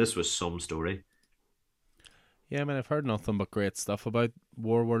some story. Yeah, I mean, I've heard nothing but great stuff about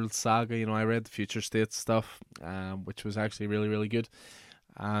Warworld Saga. I read the Future State stuff, which was actually really, really good.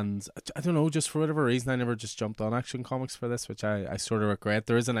 And I don't know, just for whatever reason, I never just jumped on Action Comics for this, which I sort of regret.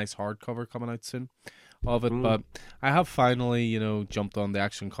 There is a nice hardcover coming out soon of it, but I have finally, jumped on the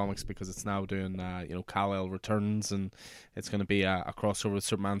Action Comics because it's now doing, Kal-El Returns, and it's going to be a crossover with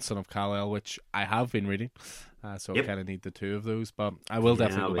Superman, Son of Kal-El, which I have been reading. So I kind of need the two of those, but I will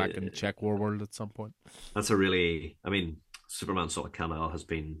definitely go back and check Warworld at some point. That's Superman, Son of Kal-El has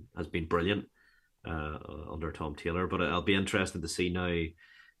been brilliant under Tom Taylor, but it'll be interesting to see now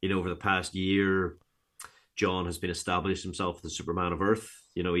over the past year, John has been established himself as the Superman of Earth.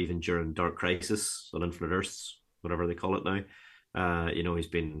 Even during Dark Crisis on Infinite Earths, whatever they call it now. He's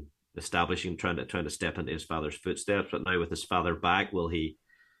been establishing, trying to step into his father's footsteps. But now with his father back, will he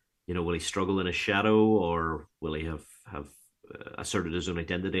struggle in his shadow, or will he have asserted his own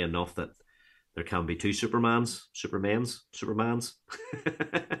identity enough that there can be two Supermans.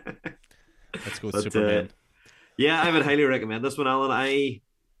 Let's go with Superman. Yeah, I would highly recommend this one, Alan.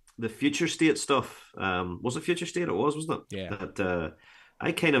 The Future State stuff. Was it Future State? It was, wasn't it? Yeah. That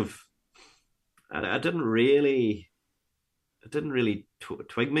I kind of, I didn't really,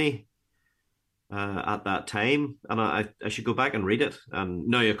 twig me at that time, and I should go back and read it. And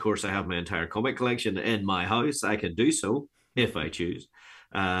now, of course, I have my entire comic collection in my house. I can do so if I choose.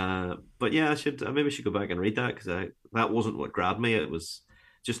 But yeah, maybe I should go back and read that, because that wasn't what grabbed me. It was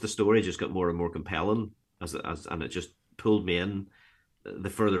just the story just got more and more compelling and it just pulled me in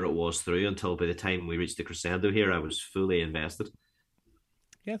the further it was through, until by the time we reached the crescendo here, I was fully invested.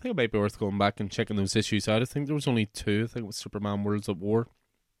 Yeah, I think it might be worth going back and checking those issues out. I think there was only two. I think it was Superman Worlds at War.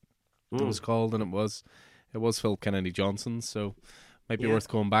 It was called, and it was Phil Kennedy Johnson. So might be worth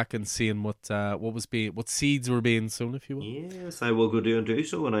going back and seeing what seeds were being sown, if you will. Yes, I will go do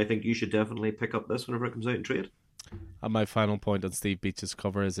so, and I think you should definitely pick up this whenever it comes out in trade. And my final point on Steve Beach's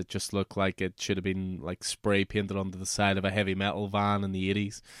cover is it just looked like it should have been like spray painted onto the side of a heavy metal van in the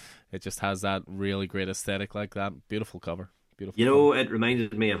 80s. It just has that really great aesthetic like that. Beautiful cover. Beautiful. Cover. It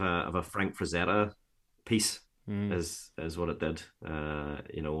reminded me of a Frank Frazetta piece, is what it did.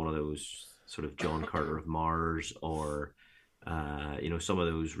 One of those sort of John Carter of Mars, or some of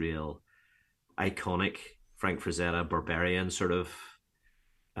those real iconic Frank Frazetta Barbarian sort of.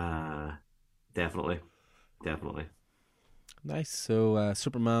 Definitely. Nice. So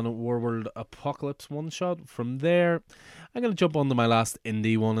Superman Warworld Apocalypse one shot. From there, I'm going to jump on to my last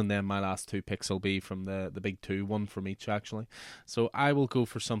indie one, and then my last two picks will be from the big two, one from each actually. So I will go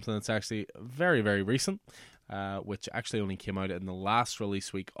for something that's actually very, very recent, which actually only came out in the last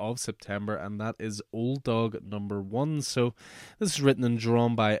release week of September, and that is Old Dog #1. So this is written and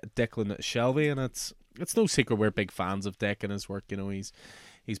drawn by Declan Shalvey, and it's no secret we're big fans of Dec and his work.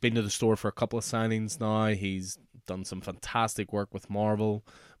 He's been to the store for a couple of signings now. He's done some fantastic work with Marvel,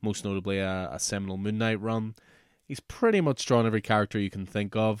 most notably a seminal Moon Knight run. He's pretty much drawn every character you can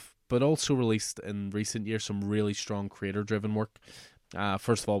think of, but also released in recent years some really strong creator-driven work.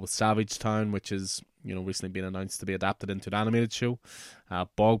 First of all, with Savage Town, which is recently been announced to be adapted into an animated show.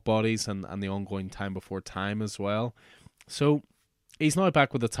 Bog Bodies and the ongoing Time Before Time as well. So he's now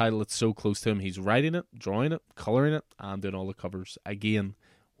back with a title that's so close to him. He's writing it, drawing it, colouring it, and doing all the covers. Again,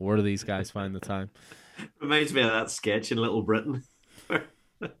 where do these guys find the time? Reminds me of that sketch in Little Britain where,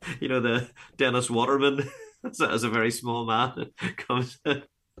 the Dennis Waterman, as a very small man, comes in,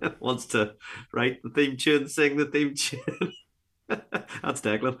 wants to write the theme tune, sing the theme tune. That's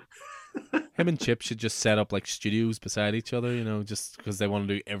Declan. Him and Chip should just set up like studios beside each other, just because they want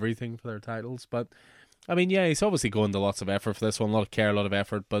to do everything for their titles. But I mean, yeah, he's obviously going to lots of effort for this one, a lot of care, a lot of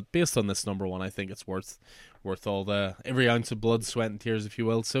effort. But based on this #1, I think it's worth all every ounce of blood, sweat, and tears, if you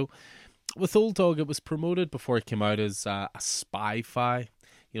will. So with Old Dog, it was promoted before it came out as a spy-fi.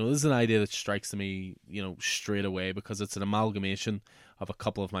 This is an idea that strikes me, straight away, because it's an amalgamation of a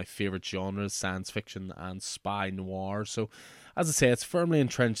couple of my favorite genres, science fiction and spy noir. So, as I say, it's firmly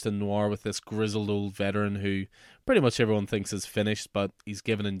entrenched in noir with this grizzled old veteran who pretty much everyone thinks is finished, but he's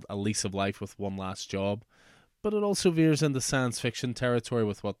given a lease of life with one last job. But it also veers into science fiction territory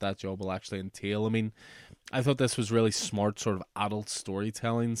with what that job will actually entail. I mean, I thought this was really smart sort of adult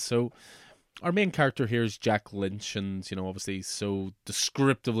storytelling. So our main character here is Jack Lynch, and obviously he's so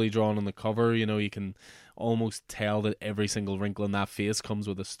descriptively drawn on the cover. You can almost tell that every single wrinkle in that face comes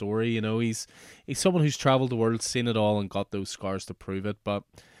with a story. He's someone who's traveled the world, seen it all, and got those scars to prove it. But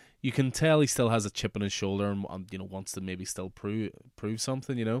you can tell he still has a chip on his shoulder, and wants to maybe still prove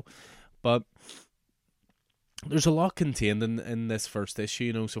something. But there's a lot contained in this first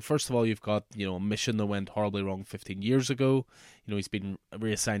issue, So first of all, you've got, a mission that went horribly wrong 15 years ago. He's been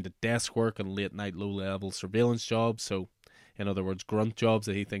reassigned to desk work and late night low level surveillance jobs. So, in other words, grunt jobs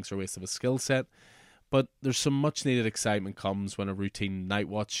that he thinks are a waste of a skill set. But there's some much needed excitement comes when a routine night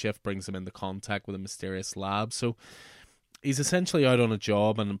watch shift brings him into contact with a mysterious lab. So he's essentially out on a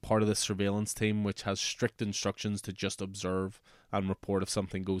job and part of this surveillance team, which has strict instructions to just observe and report if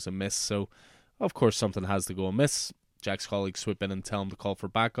something goes amiss. So of course, something has to go amiss. Jack's colleagues swoop in and tell him to call for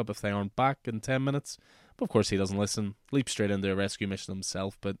backup if they aren't back in 10 minutes. But of course, he doesn't listen, leaps straight into a rescue mission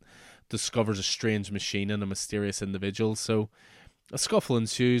himself, but discovers a strange machine and a mysterious individual. So A scuffle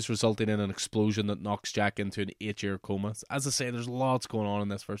ensues, resulting in an explosion that knocks Jack into an 8-year coma. As I say, there's lots going on in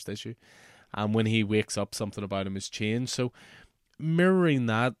this first issue. And when he wakes up, something about him has changed. So, mirroring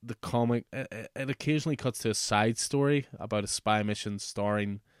that, the comic, it occasionally cuts to a side story about a spy mission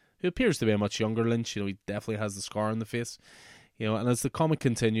starring who appears to be a much younger Lynch. He definitely has the scar on the face. And as the comic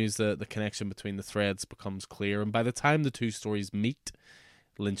continues, the connection between the threads becomes clear. And by the time the two stories meet,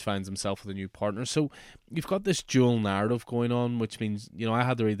 Lynch finds himself with a new partner. So you've got this dual narrative going on, which means, I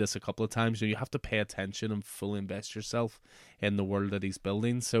had to read this a couple of times. You have to pay attention and fully invest yourself in the world that he's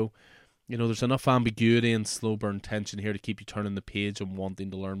building. So, there's enough ambiguity and slow burn tension here to keep you turning the page and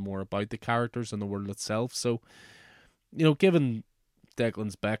wanting to learn more about the characters and the world itself. So, given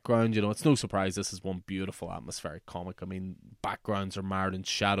Declan's background, it's no surprise this is one beautiful atmospheric comic. I mean, backgrounds are marred in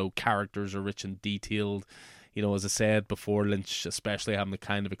shadow, characters are rich and detailed. As I said before, Lynch especially having the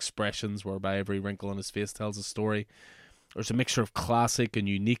kind of expressions whereby every wrinkle on his face tells a story. There's a mixture of classic and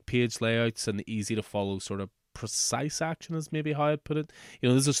unique page layouts and easy to follow sort of precise action is maybe how I'd put it.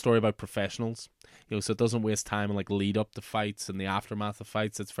 This is a story about professionals, so it doesn't waste time and lead up to fights and the aftermath of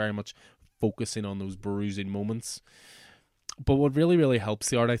fights. It's very much focusing on those bruising moments. But what really, really helps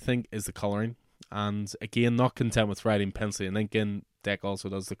the art, I think, is the colouring. And again, not content with writing, pencil and ink in, Deck also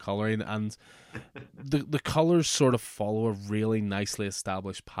does the colouring. And the colours sort of follow a really nicely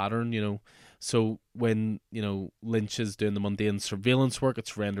established pattern, So when, Lynch is doing the mundane surveillance work,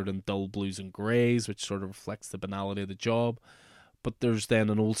 it's rendered in dull blues and greys, which sort of reflects the banality of the job. But there's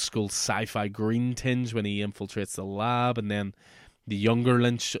then an old school sci-fi green tinge when he infiltrates the lab, and then the younger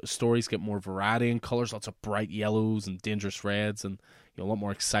Lynch stories get more variety in colours, lots of bright yellows and dangerous reds, and a lot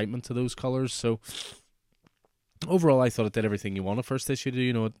more excitement to those colours. So overall, I thought it did everything you want a first issue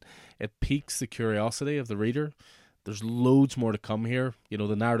to do. It piques the curiosity of the reader. There's loads more to come here.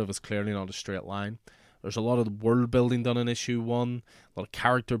 The narrative is clearly not a straight line. There's a lot of world building done in issue 1, a lot of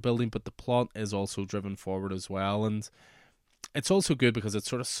character building, but the plot is also driven forward as well. And it's also good because it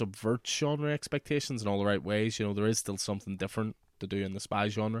sort of subverts genre expectations in all the right ways. There is still something different to do in the spy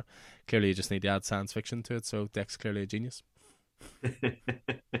genre. Clearly, you just need to add science fiction to it. So Deck's clearly a genius.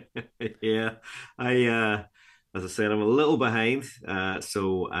 Yeah, as I said, I'm a little behind,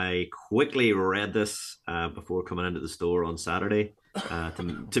 so I quickly read this before coming into the store on Saturday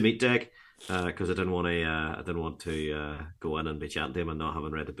to meet Deck, because I didn't want to go in and be chatting to him and not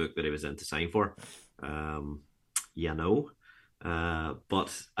having read the book that he was in to sign for. But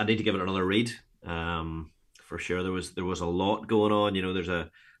I need to give it another read. For sure, there was a lot going on. There's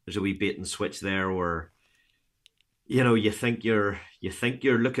a wee bait and switch there where you think you're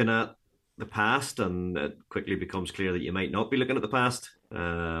looking at the past, and it quickly becomes clear that you might not be looking at the past,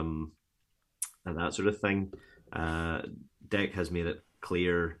 and that sort of thing. Deck has made it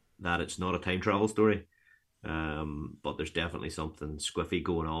clear that it's not a time travel story, but there's definitely something squiffy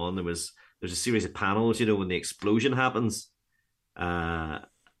going on. There's a series of panels, when the explosion happens, and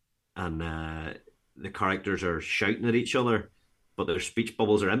the characters are shouting at each other, but their speech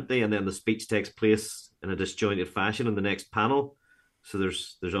bubbles are empty, and then the speech takes place in a disjointed fashion in the next panel. So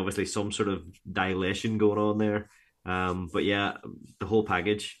there's obviously some sort of dilation going on there. But yeah, the whole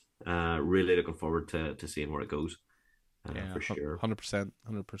package. Really looking forward to seeing where it goes. Yeah, for sure.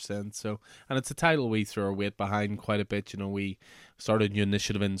 100%. So, and it's a title we throw our weight behind quite a bit. We started a new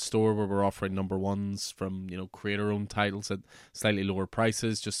initiative in store where we're offering number ones from, creator-owned titles at slightly lower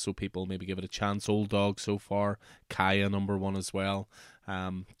prices, just so people maybe give it a chance. Old Dog so far, Kaya number 1 as well.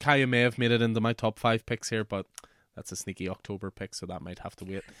 Kaya may have made it into my top 5 picks here, but that's a sneaky October pick, so that might have to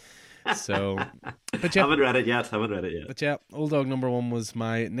wait. So, but yeah, haven't read it yet. But yeah, Old Dog number 1 was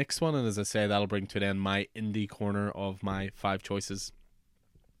my next one, and as I say, that'll bring to an end my indie corner of my 5 choices.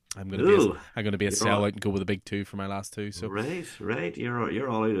 I'm gonna be a sellout and go with a big 2 for my last 2. So right, you're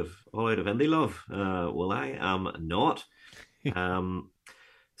all out of indie love. Well, I am not.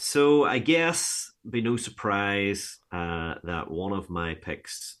 So I guess be no surprise that one of my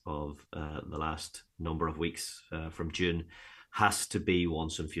picks of the last number of weeks from June has to be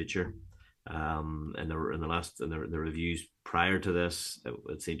Once and Future. In the reviews prior to this,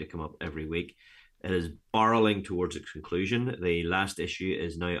 it seemed to come up every week. It is barreling towards its conclusion. The last issue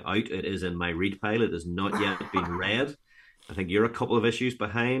is now out. It is in my read pile. It has not yet been read. I think you're a couple of issues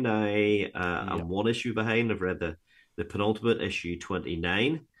behind. I'm one issue behind. I've read the penultimate issue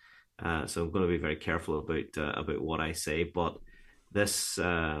 29. So I'm going to be very careful about what I say. But this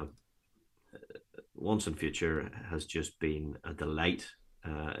Once and Future has just been a delight.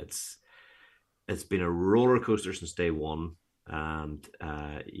 It's been a roller coaster since day one, and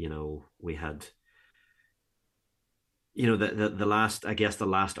we had the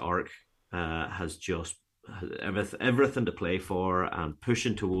last arc has just everything to play for, and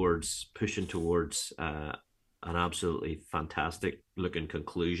pushing towards an absolutely fantastic looking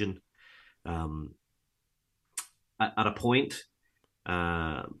conclusion. Um, at a point,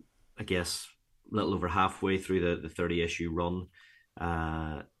 I guess, a little over halfway through the 30 issue run,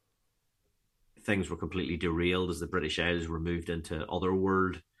 uh, things were completely derailed as the British Isles were moved into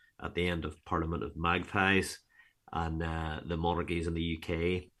Otherworld at the end of Parliament of Magpies, and the monarchies in the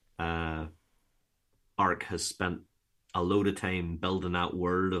UK. Arc has spent a load of time building that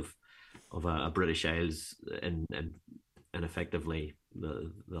world of a British Isles in effectively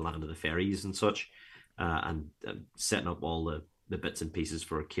the land of the fairies and such, and setting up all the bits and pieces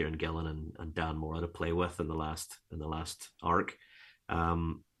for Kieran Gillen and Dan Mora to play with in the last arc.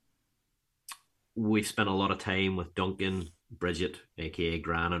 Um, we've spent a lot of time with Duncan, Bridget, aka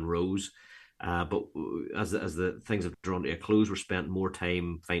Gran, and Rose. But as the things have drawn to a close, we're spent more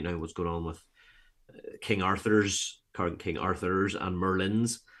time finding out what's going on with current King Arthur's and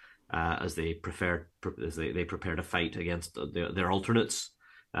Merlin's, as they prepare to fight against their alternates.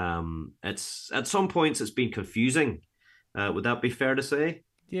 It's at some points it's been confusing. Would that be fair to say?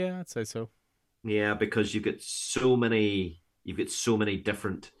 Yeah, I'd say so. Yeah, because you've got so many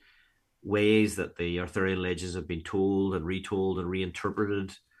different ways that the Arthurian legends have been told and retold and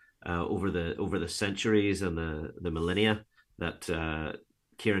reinterpreted over the centuries and the millennia. That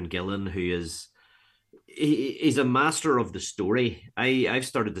Kieran Gillen, who he's a master of the story. I've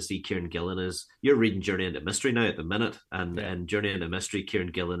started to see Kieran Gillen as, you're reading Journey into Mystery now at the minute, and Yeah. Journey into Mystery,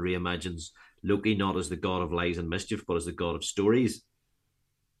 Kieran Gillen reimagines Loki not as the god of lies and mischief, but as the god of stories.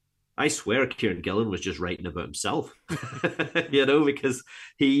 I swear Kieran Gillen was just writing about himself, because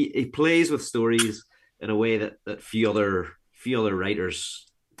he plays with stories in a way that few other writers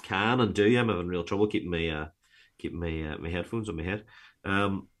can and do. I'm having real trouble keeping my headphones on my head.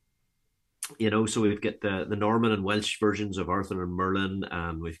 So we've got the Norman and Welsh versions of Arthur and Merlin,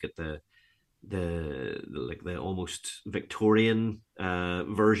 and we've got the almost Victorian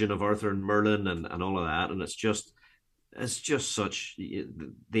version of Arthur and Merlin, and all of that, and it's just such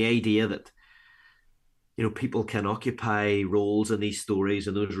the idea that people can occupy roles in these stories,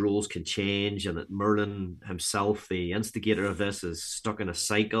 and those roles can change, and that Merlin himself, the instigator of this, is stuck in a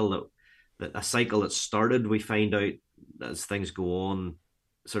cycle that started, we find out, as things go on,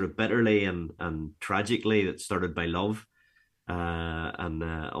 sort of bitterly and tragically, that started by love, and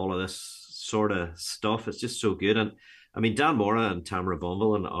all of this sort of stuff. It's just so good. And I mean, Dan Mora and Tamara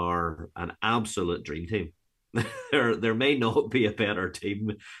Bonvillain are an absolute dream team. There may not be a better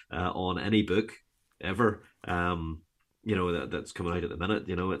team on any book ever. That's coming out at the minute.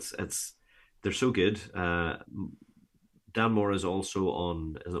 It's they're so good. Dan Mora is also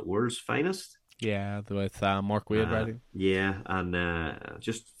on, is it World's Finest? Yeah, with Mark Waid writing. Yeah, and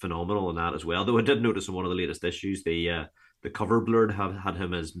just phenomenal in that as well. Though I did notice in one of the latest issues, the cover blurb had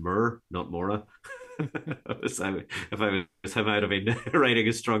him as Mur, not Mora. If I was him, I'd have been writing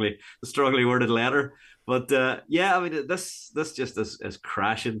a strongly worded letter. But yeah, I mean, this just is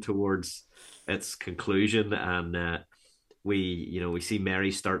crashing towards its conclusion, and we see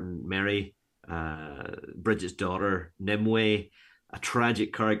Mary, Bridget's daughter, Nimue, a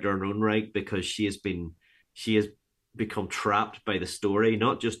tragic character in her own right, because she has become trapped by the story,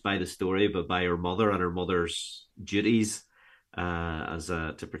 not just by the story, but by her mother and her mother's duties, as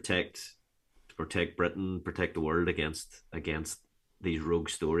to protect Britain, protect the world against these rogue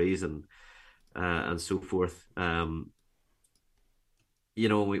stories, and so forth.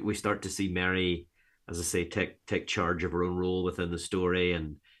 We start to see Mary, as I say, take charge of her own role within the story,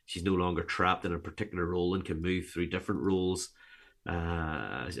 and she's no longer trapped in a particular role and can move through different roles,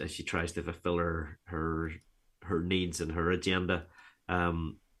 as she tries to fulfill her needs and her agenda,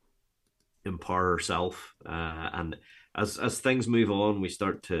 empower herself, and as things move on,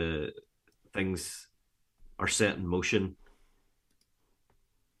 things are set in motion.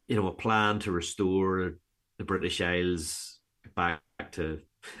 A plan to restore the British Isles back to,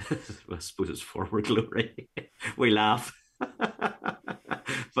 I suppose, its former glory. We laugh,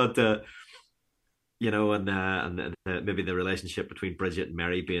 but and maybe the relationship between Bridget and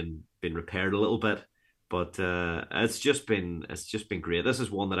Mary being repaired a little bit. But it's just been great. This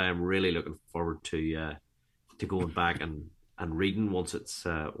is one that I am really looking forward to going back and reading once it's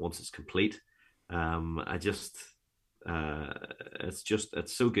complete.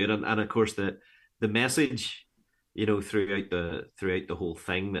 It's so good, and of course the message, throughout the whole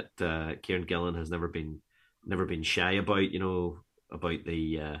thing, that Kieran Gillen has never been shy about, about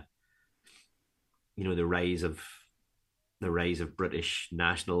the rise of British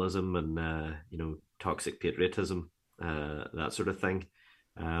nationalism and toxic patriotism, that sort of thing.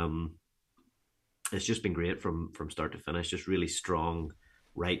 it's just been great from start to finish. Just really strong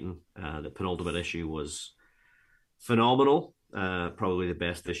writing. The penultimate issue was phenomenal. Probably the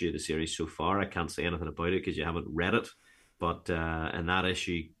best issue of the series so far. I can't say anything about it because you haven't read it, but in that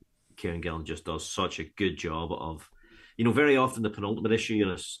issue, Kieran Gillen just does such a good job of, very often the penultimate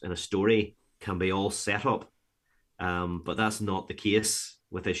issue in a story can be all set up, but that's not the case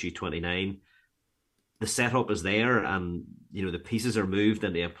with issue 29. The setup is there, and the pieces are moved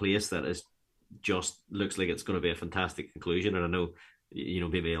into a place that is just looks like it's going to be a fantastic conclusion. And I know,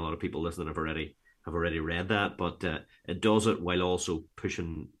 maybe a lot of people listening have already read that, but it does it while also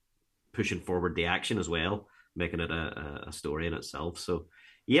pushing forward the action as well, making it a story in itself. So,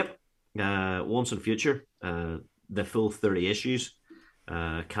 yep, once in future, the full 30 issues,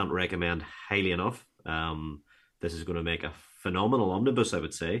 can't recommend highly enough. This is going to make a phenomenal omnibus, I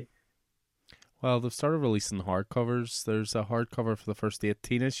would say. Well, they've started releasing hardcovers. There's a hardcover for the first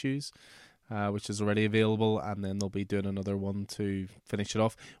 18 issues, which is already available, and then they'll be doing another one to finish it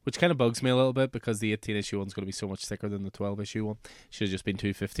off, which kind of bugs me a little bit because the 18-issue one's going to be so much thicker than the 12-issue one. Should have just been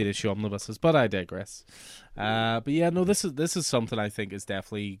two 15-issue omnibuses, but I digress. But yeah, no, this is something I think is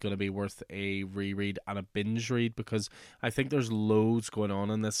definitely going to be worth a reread and a binge read, because I think there's loads going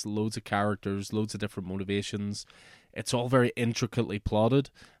on in this, loads of characters, loads of different motivations. It's all very intricately plotted,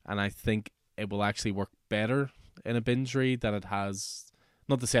 and I think it will actually work better in a binge read than it has.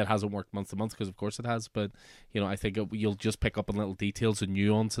 Not to say it hasn't worked month to month, because of course it has, but I think you'll just pick up on little details and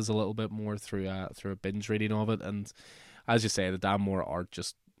nuances a little bit more through a binge reading of it. And as you say, the Dan Mora art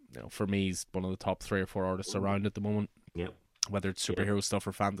just, for me, is one of the top 3 or 4 artists around at the moment. Yep. Whether it's superhero stuff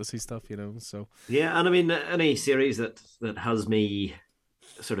or fantasy stuff, so yeah. And I mean, any series that has me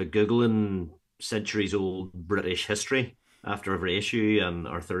sort of googling centuries old British history after every issue, and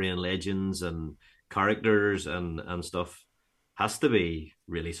Arthurian legends and characters and stuff, has to be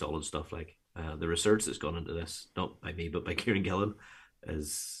really solid stuff. Like, the research that's gone into this, not by me but by Kieran Gillen,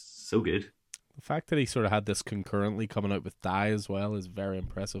 is so good. The fact that he sort of had this concurrently coming out with Die as well is very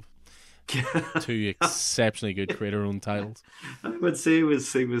impressive. 2 exceptionally good creator-owned titles. I would say he was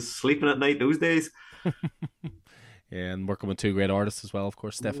sleeping at night those days. Yeah, and working with 2 great artists as well, of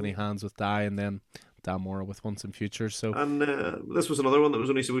course. Stephanie Hans with Die, and then Dan Mora with Once in Future. So, and this was another one that was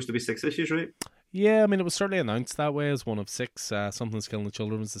only supposed to be 6 issues, right? Yeah, I mean, it was certainly announced that way as one of 6. Something's Killing the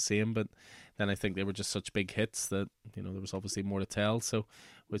Children was the same, but then I think they were just such big hits that there was obviously more to tell. So,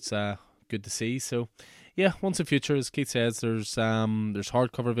 it's good to see. So, yeah, Once in Future, as Keith says, there's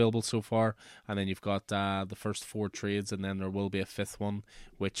hardcover available so far, and then you've got the first 4 trades, and then there will be a 5th one,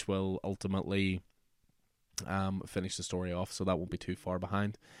 which will ultimately finish the story off. So that won't be too far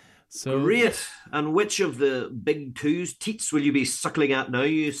behind. So great. And which of the big 2's teats will you be suckling at now,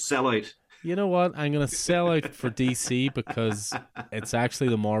 you sellout? You know what? I'm going to sell out for DC because it's actually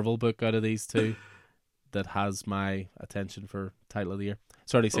the Marvel book out of these 2 that has my attention for title of the year.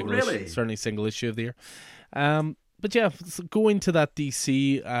 Certainly single issue of the year. But yeah, going to that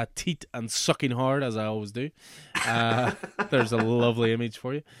DC teat and sucking hard, as I always do. There's a lovely image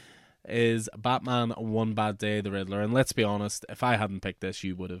for you. Is Batman One Bad Day, the Riddler. And let's be honest, if I hadn't picked this,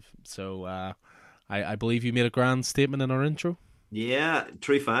 you would have. So I believe you made a grand statement in our intro. Yeah,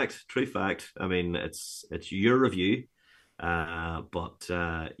 true fact. I mean, it's your review, but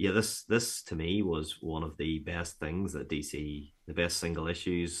yeah, this to me was one of the best things that DC, the best single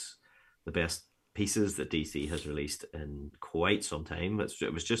issues, the best pieces that DC has released in quite some time.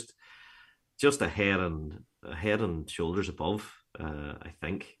 It was just a head and shoulders above. I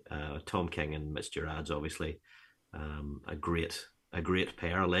think Tom King and Mitch Gerads, obviously, a great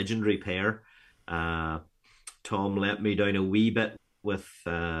pair, a legendary pair. Tom let me down a wee bit with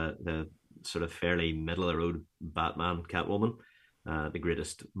the sort of fairly middle of the road Batman Catwoman, the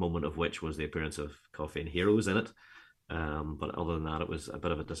greatest moment of which was the appearance of Coffee and Heroes in it. But other than that, it was a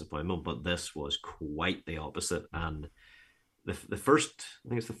bit of a disappointment. But this was quite the opposite. And the first, I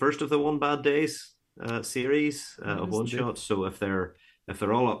think it's the first of the One Bad Days series of one shots. So if they're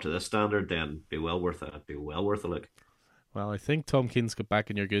all up to this standard, then be well worth a look. Well, I think Tom King's got back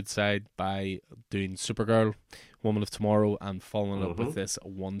in your good side by doing Supergirl, Woman of Tomorrow, and following up with this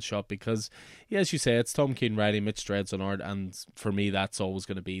one shot because, yeah, as you say, it's Tom King writing, Mitch Gerads on art, and for me, that's always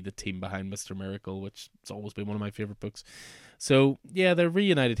going to be the team behind Mr. Miracle, which has always been one of my favorite books. So, yeah, they're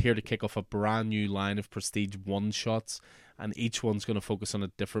reunited here to kick off a brand new line of prestige one shots, and each one's going to focus on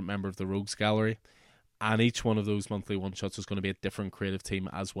a different member of the Rogues Gallery. And each one of those monthly one-shots is going to be a different creative team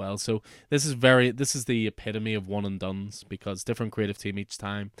as well. So this is the epitome of one and dones because different creative team each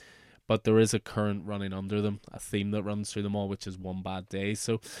time. But there is a current running under them, a theme that runs through them all, which is One Bad Day.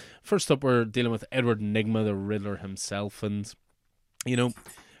 So first up, we're dealing with Edward Nygma, the Riddler himself. And,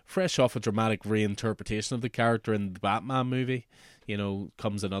 fresh off a dramatic reinterpretation of the character in the Batman movie,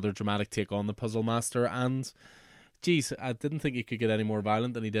 comes another dramatic take on the Puzzle Master. And geez, I didn't think he could get any more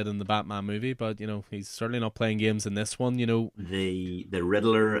violent than he did in the Batman movie, but he's certainly not playing games in this one. The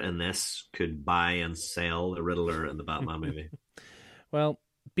Riddler in this could buy and sell the Riddler in the Batman movie. Well,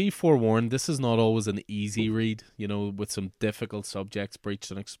 be forewarned, this is not always an easy read, with some difficult subjects breached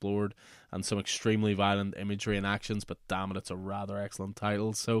and explored, and some extremely violent imagery and actions, but damn it, it's a rather excellent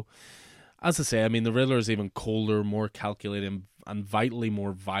title. So, as I say, I mean, the Riddler is even colder, more calculating, and vitally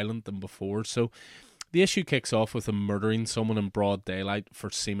more violent than before. So, the issue kicks off with him murdering someone in broad daylight for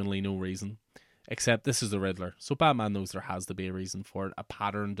seemingly no reason. Except this is the Riddler, so Batman knows there has to be a reason for it, a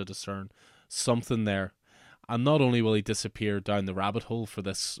pattern to discern, something there. And not only will he disappear down the rabbit hole for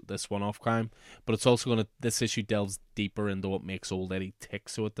this one-off crime, but it's also this issue delves deeper into what makes old Eddie tick,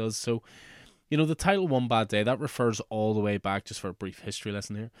 so it does. So, the title One Bad Day, that refers all the way back, just for a brief history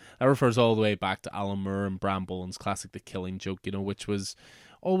lesson here, that refers all the way back to Alan Moore and Bram Boland's classic The Killing Joke, which was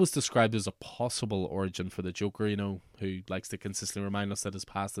always described as a possible origin for the Joker, who likes to consistently remind us that his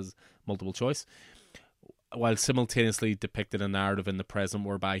past is multiple choice, while simultaneously depicted a narrative in the present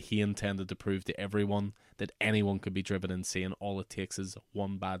whereby he intended to prove to everyone that anyone could be driven insane. All it takes is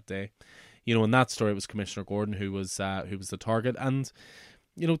one bad day. In that story, it was Commissioner Gordon who was the target. And,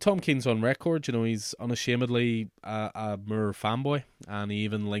 Tom King's on record. He's unashamedly a Moore fanboy, and he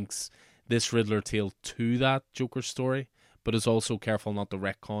even links this Riddler tale to that Joker story, but is also careful not to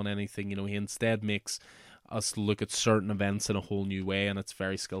retcon anything. He instead makes us look at certain events in a whole new way, and it's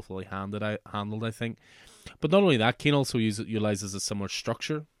very skillfully handled, I think. But not only that, Kane also utilizes a similar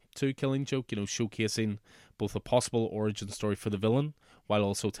structure to Killing Joke, showcasing both a possible origin story for the villain while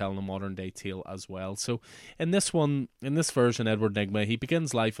also telling a modern day tale as well. So in this version, Edward Nygma, he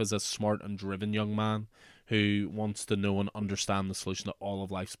begins life as a smart and driven young man who wants to know and understand the solution to all of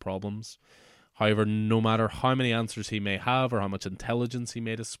life's problems. However, no matter how many answers he may have or how much intelligence he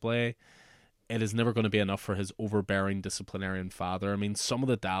may display, it is never going to be enough for his overbearing disciplinarian father. I mean, some of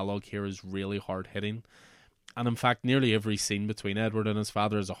the dialogue here is really hard-hitting. And in fact, nearly every scene between Edward and his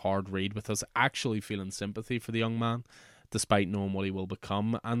father is a hard read, with us actually feeling sympathy for the young man, despite knowing what he will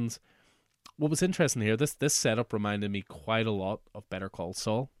become. And what was interesting here, this setup reminded me quite a lot of Better Call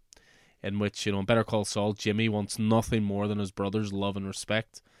Saul, in which, in Better Call Saul, Jimmy wants nothing more than his brother's love and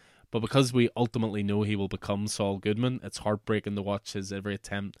respect. But because we ultimately know he will become Saul Goodman, it's heartbreaking to watch his every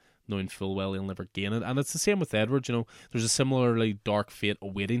attempt, knowing full well he'll never gain it. And it's the same with Edward. There's a similarly dark fate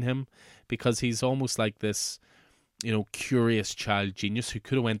awaiting him, because he's almost like this, curious child genius who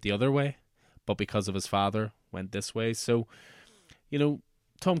could have went the other way, but because of his father, went this way. So,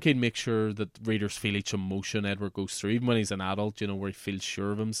 Tom King makes sure that readers feel each emotion Edward goes through, even when he's an adult, where he feels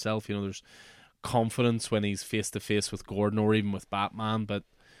sure of himself. There's confidence when he's face-to-face with Gordon or even with Batman, but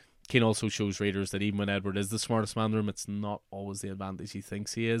King also shows readers that even when Edward is the smartest man in the room, it's not always the advantage he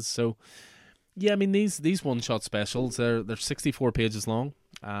thinks he is. So, yeah, I mean, these one-shot specials, they're 64 pages long.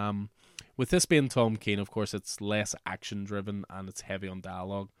 With this being Tom King, of course, it's less action-driven and it's heavy on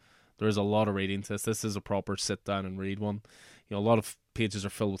dialogue. There is a lot of reading to this. This is a proper sit-down and read one. A lot of pages are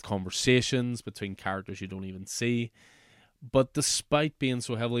filled with conversations between characters you don't even see. But despite being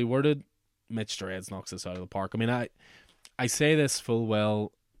so heavily worded, Mitch Gerads knocks this out of the park. I mean, I say this full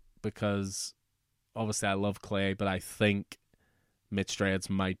well because obviously I love Clay, but I think Mitch Gerads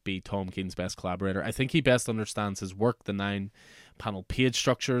might be Tom King's best collaborator. I think he best understands his work, the 9-panel page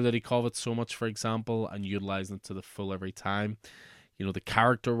structure that he covets so much, for example, and utilizing it to the full every time. The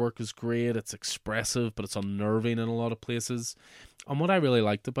character work is great, it's expressive, but it's unnerving in a lot of places. And what I really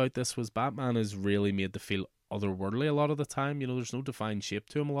liked about this was Batman is really made to feel otherworldly a lot of the time. There's no defined shape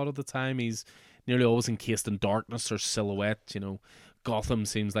to him a lot of the time. He's nearly always encased in darkness or silhouette. Gotham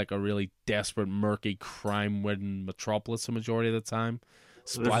seems like a really desperate, murky, crime-ridden metropolis the majority of the time.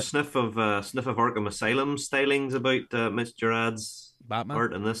 There's a sniff of Arkham Asylum stylings about Mitch Gerads' Batman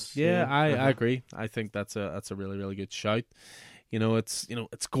art in this. Yeah, I agree. I think that's a really, really good shout.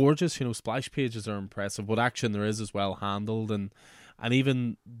 It's gorgeous. Splash pages are impressive. What action there is well handled, and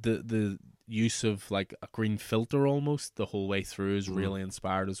even the use of like a green filter almost the whole way through is really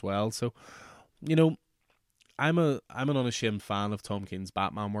inspired as well. So, I'm an unashamed fan of Tom King's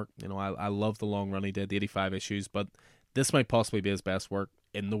Batman work. I love the long run he did, the 85 issues, but this might possibly be his best work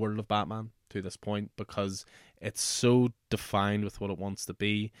in the world of Batman to this point, because it's so defined with what it wants to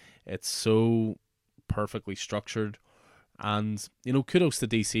be. It's so perfectly structured. And, kudos to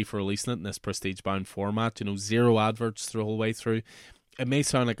DC for releasing it in this prestige-bound format. 0 adverts the whole way through. It may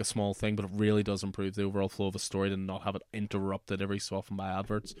sound like a small thing, but it really does improve the overall flow of a story to not have it interrupted every so often by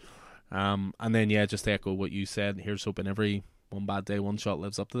adverts. And then, just to echo what you said, here's hoping every One Bad Day, One Shot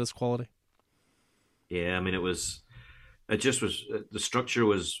lives up to this quality. Yeah, I mean, it just was the structure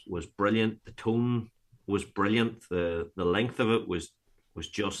was brilliant. The tone was brilliant. The length of it was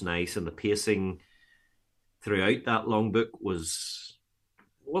just nice, and the pacing throughout that long book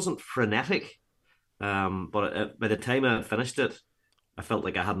wasn't frenetic. But by the time I finished it, I felt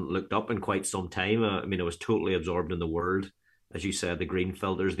like I hadn't looked up in quite some time. I mean, I was totally absorbed in the world, as you said, the green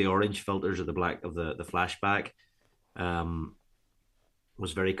filters, the orange filters of the black of the flashback, um,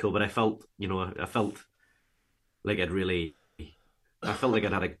 was very cool. But I felt like I felt like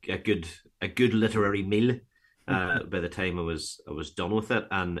I'd had a good literary meal by the time I was done with it.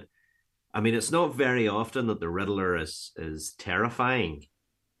 And I mean, it's not very often that the Riddler is terrifying,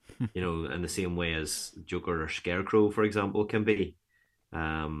 in the same way as Joker or Scarecrow, for example, can be.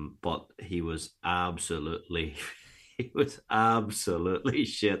 But he was absolutely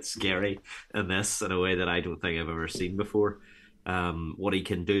shit scary in this in a way that I don't think I've ever seen before. What he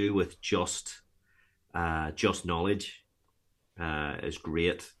can do with just knowledge is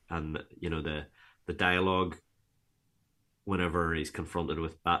great, and the dialogue whenever he's confronted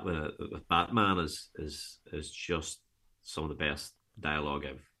with Batman is just some of the best dialogue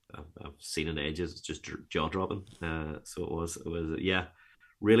I've seen in ages. It's just jaw dropping. So it was yeah,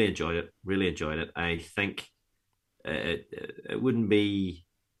 really enjoyed it. Really enjoyed it. I think it wouldn't be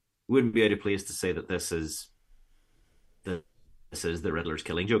out of place to say that the this is the Riddler's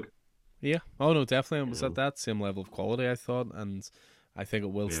Killing Joke. Yeah. Oh no, definitely. It You was at know, that same level of quality, I thought, and I think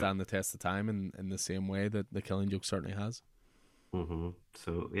it will yeah. stand the test of time in the same way that the Killing Joke certainly has.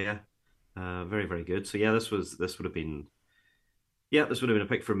 So yeah, very very good. So yeah, this would have been a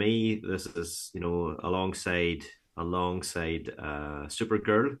pick for me. This is alongside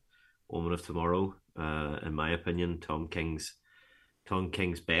Supergirl, Woman of Tomorrow. In my opinion, Tom King's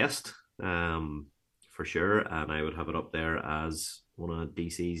best, for sure, and I would have it up there as one of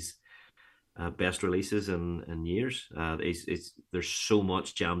DC's best releases in years. There's so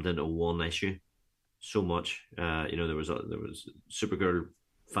much jammed into one issue, so much. There was Supergirl,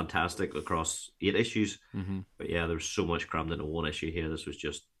 fantastic across 8 issues, Hmm. but yeah, there was so much crammed into one issue here. This was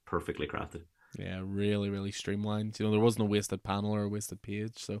just perfectly crafted. Yeah, really, really streamlined. There wasn't a wasted panel or a wasted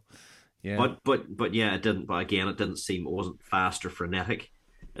page. So yeah, But yeah, it didn't. But again, it wasn't fast or frenetic.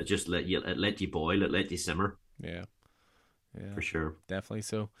 It let you boil, it let you simmer yeah, yeah, for sure. definitely.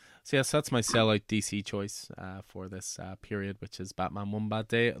 So yes, that's my sellout DC choice for this period, which is Batman One Bad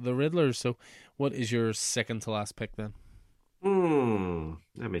Day, The Riddler. So, what is your second to last pick then?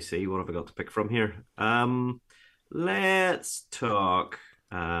 Let me see. What have I got to pick from here? Let's talk.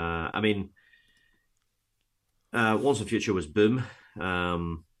 I mean, Once in Future was Boom.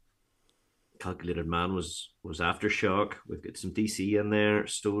 Calculated Man was Aftershock. We've got some DC in there.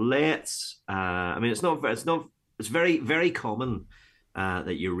 So let's. I mean, it's very very common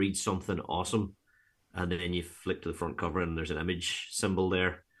that you read something awesome and then you flick to the front cover and there's an image symbol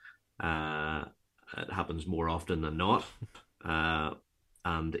there. Uh, it happens more often than not. Uh,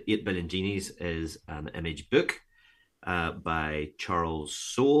 and 8 Billion Genies is an image book by Charles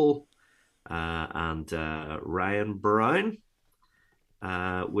Soule and Ryan Brown,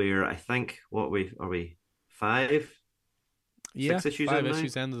 where I think what are we 5 Yeah, 6 issues five in now?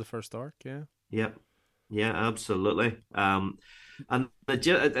 issues end of the first arc. Yeah. Yep, yeah, absolutely. And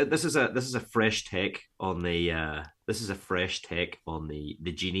this is a fresh take on the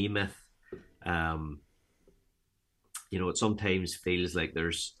genie myth. Um, it sometimes feels like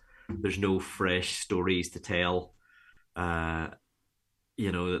there's no fresh stories to tell. Uh,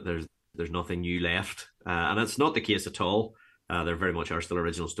 that there's nothing new left, and it's not the case at all. There very much are still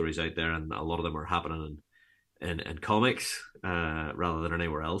original stories out there, and a lot of them are happening in comics rather than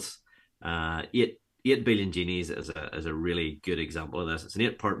anywhere else. 8 Billion Genies is a really good example of this. It's an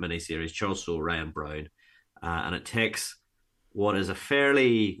 8-part miniseries, Charles Soule, Ryan Brown, and it takes what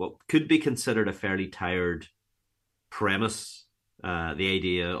could be considered a fairly tired premise, the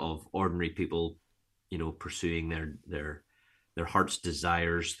idea of ordinary people, pursuing their heart's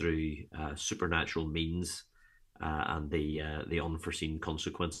desires through supernatural means, and the unforeseen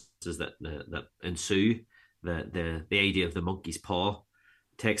consequences that ensue. The idea of the monkey's paw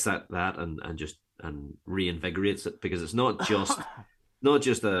takes that and reinvigorates it, because it's not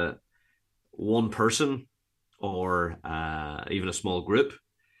just a one person or even a small group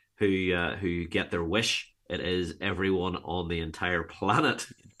who get their wish. It is everyone on the entire planet.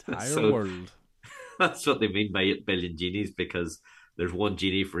 Entire So world. that's what they mean by 8 billion genies, because there's one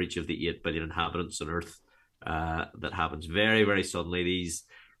genie for each of the 8 billion inhabitants on Earth. That happens very, very suddenly. These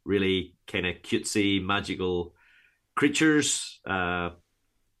really kind of cutesy, magical creatures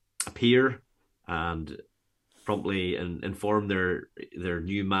appear, and promptly inform their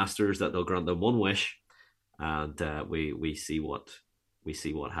new masters that they'll grant them one wish, and we see what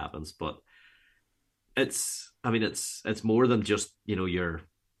happens. But it's more than just your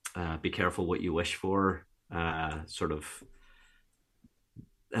be careful what you wish for sort of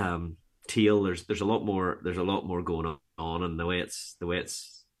tale. There's a lot more going on, and the way it's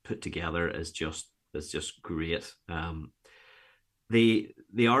put together is just great. The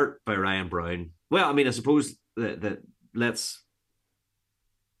art by Ryan Brown. Well, I mean, I suppose that let's.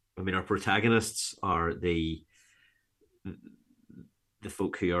 I mean, our protagonists are the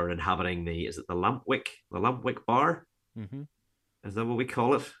folk who are inhabiting the Lampwick bar. Mm-hmm. Is that what we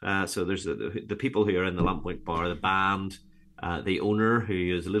call it? So there's the people who are in the Lampwick bar, the band, the owner,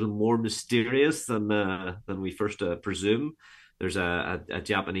 who is a little more mysterious than we first presume. There's a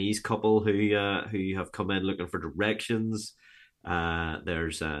Japanese couple who have come in looking for directions.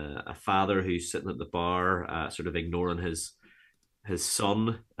 There's a father who's sitting at the bar, sort of ignoring his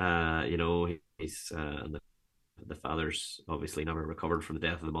son. He's the father's obviously never recovered from the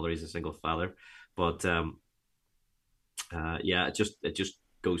death of the mother. He's a single father, but yeah, it just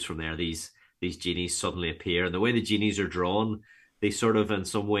goes from there. These genies suddenly appear, and the way the genies are drawn, they sort of, in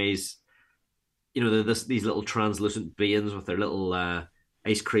some ways, these little translucent beings with their little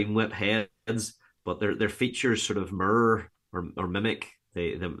ice cream whip heads, but their features sort of mirror or mimic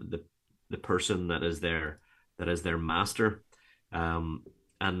the person that is their master,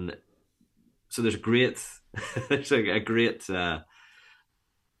 and so there's a great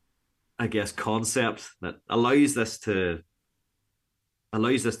I guess concept that allows this to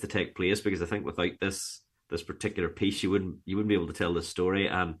take place, because I think without this particular piece, you wouldn't be able to tell this story.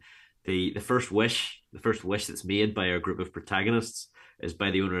 And the first wish that's made by our group of protagonists is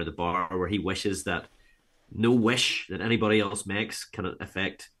by the owner of the bar, where he wishes that no wish that anybody else makes can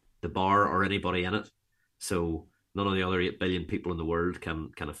affect the bar or anybody in it. So none of the other 8 billion people in the world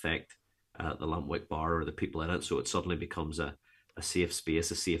can affect the Lampwick bar or the people in it. So it suddenly becomes a safe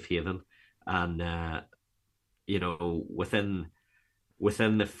space, a safe haven. And within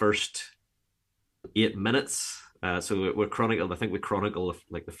the first 8 minutes, so we're chronicled. I think we chronicled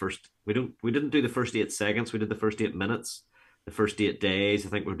like the first. We didn't do the first 8 seconds. We did the first 8 minutes, the first 8 days. I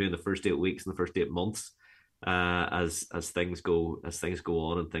think we're doing the first 8 weeks and the first 8 months, as things go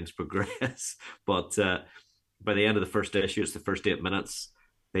on and things progress. But by the end of the first issue, it's the first 8 minutes.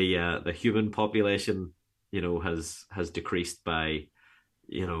 The human population, has decreased by,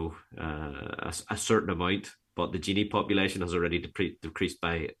 a certain amount, but the genie population has already decreased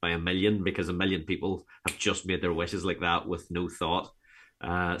by 1 million, because 1 million people have just made their wishes like that with no thought.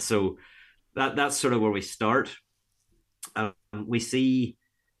 So that's sort of where we start. We see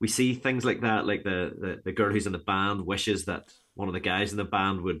things like that, like the girl who's in the band wishes that one of the guys in the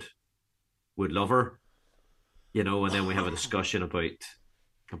band would love her, and then we have a discussion about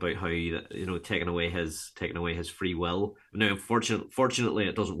how taking away his free will. Now, fortunately,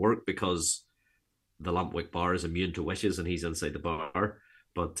 it doesn't work, because the Lampwick bar is immune to wishes, and he's inside the bar.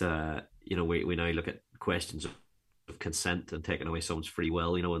 But we now look at questions of consent and taking away someone's free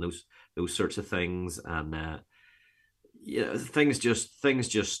will, and those sorts of things, and things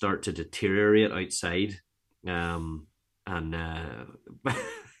just start to deteriorate outside, and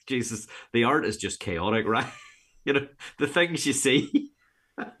Jesus, the art is just chaotic, right? The things you see.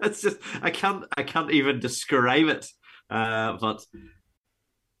 It's just I can't even describe it. But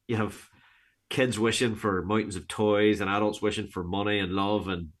you have kids wishing for mountains of toys, and adults wishing for money and love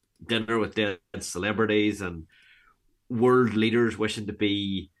and dinner with dead celebrities, and world leaders wishing to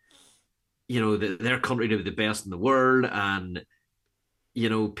be, their country to be the best in the world, and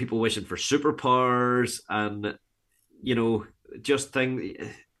people wishing for superpowers, and just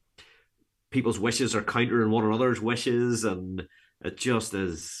people's wishes are countering one another's wishes, and it just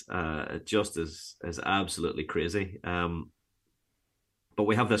is absolutely crazy. But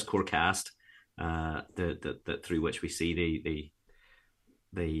we have this core cast that through which we see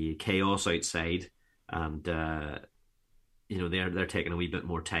the chaos outside, and they're taking a wee bit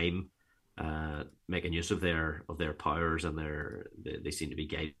more time, making use of their powers, and they seem to be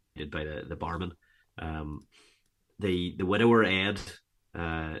guided by the barman. The widower Ed,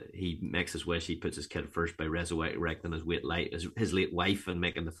 he makes his wish. He puts his kid first by resurrecting his late wife and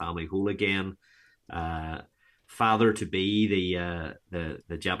making the family whole again. Father to be,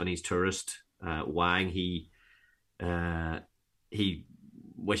 the Japanese tourist, Wang, he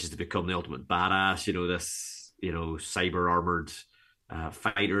wishes to become the ultimate badass. This cyber armored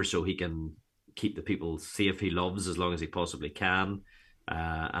fighter, so he can keep the people safe he loves as long as he possibly can.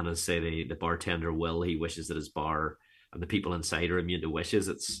 And as say the bartender Will, he wishes that his bar and the people inside are immune to wishes.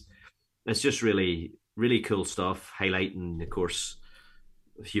 It's just really really cool stuff, highlighting, of course,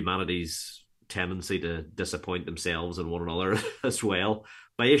 humanity's tendency to disappoint themselves and one another as well.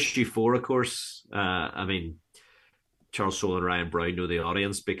 By issue 4, of course, I mean, Charles Soule and Ryan Brown know the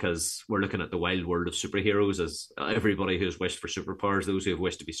audience because we're looking at the wild world of superheroes as everybody who has wished for superpowers, those who have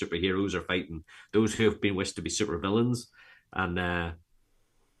wished to be superheroes are fighting those who have been wished to be supervillains. And the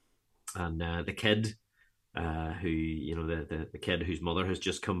kid who the kid whose mother has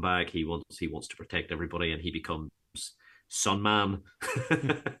just come back, he wants to protect everybody, and he becomes Sunman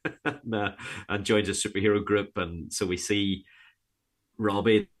and joins a superhero group. And so we see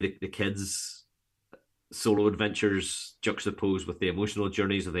Robbie, the kid's solo adventures juxtaposed with the emotional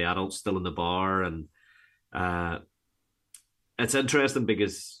journeys of the adults still in the bar. And uh, it's interesting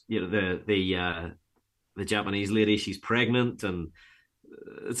because the Japanese lady, she's pregnant, and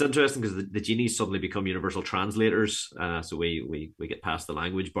it's interesting because the genies suddenly become universal translators. So we get past the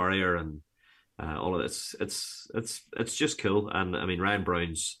language barrier, and all of this. It's just cool. And I mean, Ryan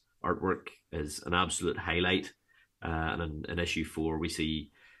Brown's artwork is an absolute highlight. And in issue 4, we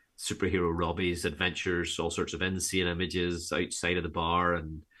see superhero Robbie's adventures, all sorts of insane images outside of the bar,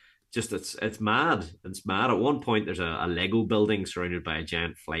 and just it's mad. It's mad. At one point, there's a Lego building surrounded by a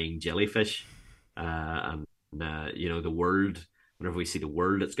giant flying jellyfish, and the world. Whenever we see the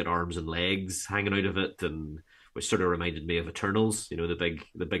world, it's got arms and legs hanging out of it, and which sort of reminded me of Eternals.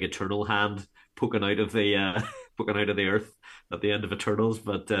 The big Eternal hand poking out of the poking out of the earth at the end of Eternals.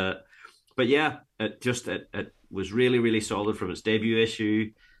 But yeah, it was really, really solid from its debut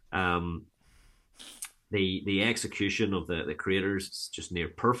issue. Um, the execution of the creators is just near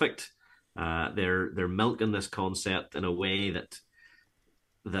perfect. They're milking this concept in a way that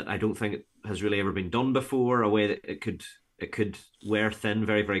I don't think has really ever been done before. A way that it could wear thin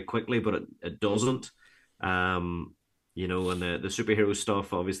very, very quickly, but it doesn't. And the superhero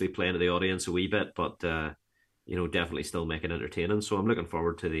stuff obviously playing to the audience a wee bit, but definitely still making it entertaining. So I'm looking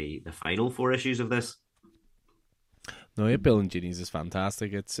forward to the final 4 issues of this. No, 8 Billion Genies is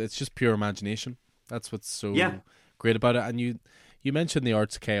fantastic. It's just pure imagination. That's what's so great about it. And you mentioned the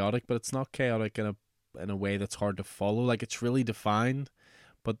art's chaotic, but it's not chaotic in a way that's hard to follow. Like, it's really defined.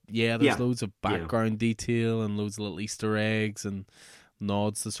 But yeah, there's loads of background detail and loads of little Easter eggs and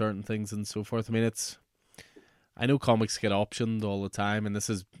nods to certain things and so forth. I mean, I know comics get optioned all the time, and this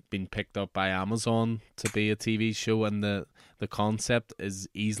has been picked up by Amazon to be a TV show, and the concept is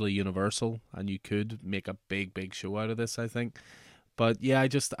easily universal, and you could make a big, big show out of this, I think. But yeah,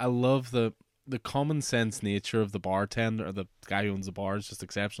 I love the common sense nature of the bartender, or the guy who owns the bar, is just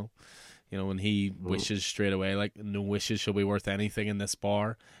exceptional. When he wishes straight away, like, no wishes shall be worth anything in this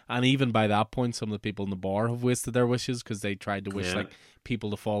bar. And even by that point, some of the people in the bar have wasted their wishes because they tried to wish like people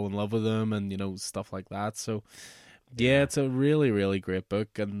to fall in love with them and stuff like that. So yeah, it's a really, really great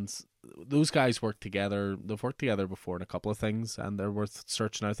book. And those guys work together. They've worked together before in a couple of things, and they're worth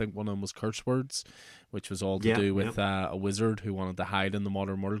searching. I think one of them was Curse Words, which was all to do with a wizard who wanted to hide in the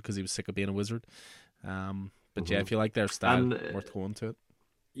modern world because he was sick of being a wizard. But yeah, if you like their style, worth going to it.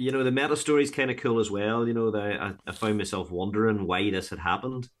 The meta story is kind of cool as well. I found myself wondering why this had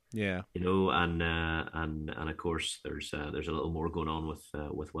happened. Yeah. And of course there's a little more going on with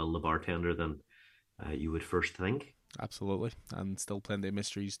Will the bartender than you would first think. Absolutely, and still plenty of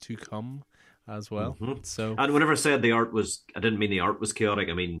mysteries to come as well. So, and whenever I said the art was, I didn't mean the art was chaotic.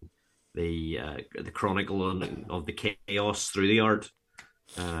 I mean the chronicle of the chaos through the art.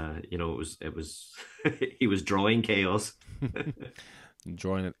 It was he was drawing chaos.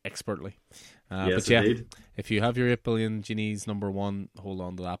 Drawing it expertly. Yes, but yeah, indeed. If you have your 8 Billion Genies #1, hold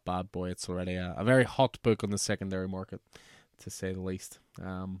on to that bad boy. It's already a very hot book on the secondary market, to say the least.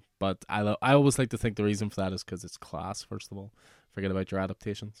 But I always like to think the reason for that is because it's class, first of all. Forget about your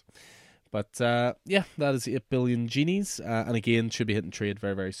adaptations. But yeah, that is 8 Billion Genies. And again, should be hitting trade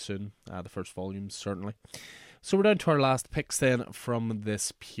very, very soon. The first volume, certainly. So we're down to our last picks then from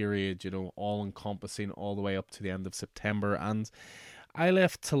this period, all encompassing all the way up to the end of September. And I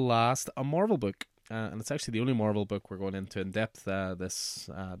left to last a Marvel book, and it's actually the only Marvel book we're going into in depth this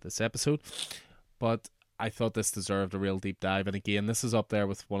episode. But I thought this deserved a real deep dive, and again, this is up there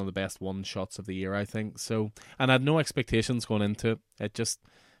with one of the best one-shots of the year, I think. So, and I had no expectations going into it. It just,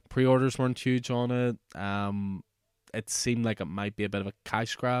 pre-orders weren't huge on it. It seemed like it might be a bit of a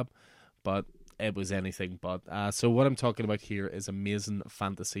cash grab, but it was anything but. So what I'm talking about here is Amazing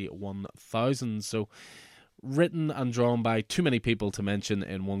Fantasy 1000. So, written and drawn by too many people to mention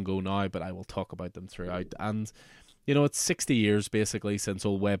in one go now, but I will talk about them throughout. And it's 60 years basically since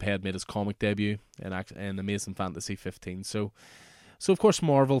old Webhead made his comic debut in Amazing Fantasy 15. So of course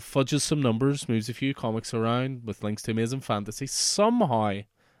Marvel fudges some numbers, moves a few comics around with links to Amazing Fantasy. Somehow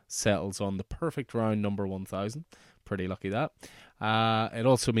settles on the perfect round number 1000. Pretty lucky that. It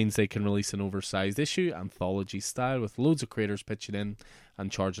also means they can release an oversized issue, anthology style, with loads of creators pitching in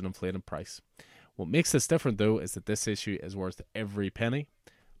and charging inflated price. What makes this different, though, is that this issue is worth every penny,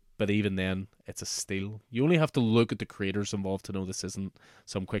 but even then, it's a steal. You only have to look at the creators involved to know this isn't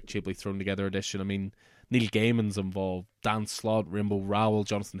some quick, cheaply thrown together edition. I mean, Neil Gaiman's involved, Dan Slott, Rainbow Rowell,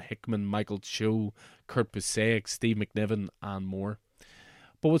 Jonathan Hickman, Michael Cho, Kurt Busiek, Steve McNiven, and more.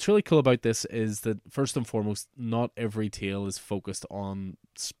 But what's really cool about this is that, first and foremost, not every tale is focused on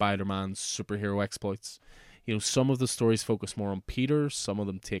Spider-Man's superhero exploits. You know, some of the stories focus more on Peter, some of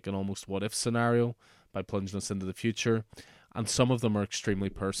them take an almost what-if scenario by plunging us into the future, and some of them are extremely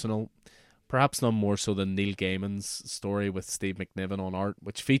personal. Perhaps none more so than Neil Gaiman's story with Steve McNiven on art,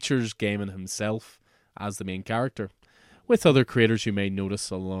 which features Gaiman himself as the main character, with other creators you may notice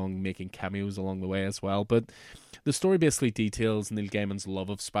along making cameos along the way as well. But the story basically details Neil Gaiman's love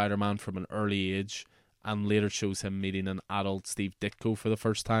of Spider-Man from an early age, and later shows him meeting an adult Steve Ditko for the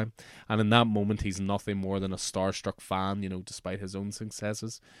first time. And in that moment, he's nothing more than a starstruck fan, you know, despite his own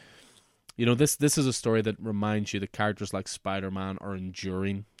successes. You know, this is a story that reminds you that characters like Spider-Man are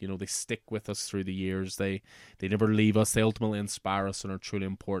enduring. You know, they stick with us through the years. They never leave us. They ultimately inspire us and are truly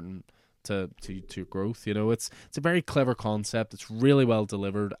important to growth. You know, it's a very clever concept. It's really well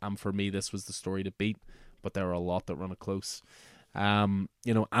delivered, and for me, this was the story to beat. But there are a lot that run it close. You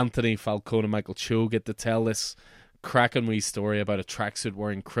know, Anthony Falcone and Michael Cho get to tell this cracking wee story about a tracksuit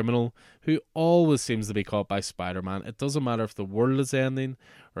wearing criminal who always seems to be caught by Spider-Man. It doesn't matter if the world is ending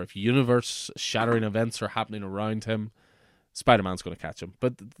or if universe shattering events are happening around him. Spider-Man's going to catch him.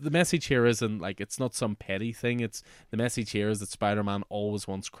 But the message here isn't like, it's not some petty thing. It's the message here is that Spider-Man always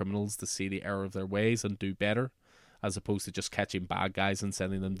wants criminals to see the error of their ways and do better, as opposed to just catching bad guys and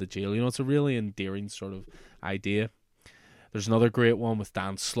sending them to jail. You know, it's a really endearing sort of idea. There's another great one with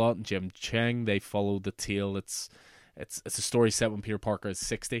Dan Slott and Jim Cheng. They follow the tale. It's a story set when Peter Parker is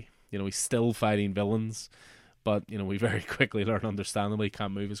 60. You know, he's still fighting villains, but you know, we very quickly learn, understandably, he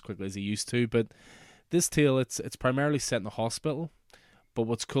can't move as quickly as he used to. But this tale, it's primarily set in the hospital. But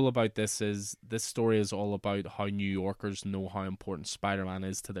what's cool about this is this story is all about how New Yorkers know how important Spider-Man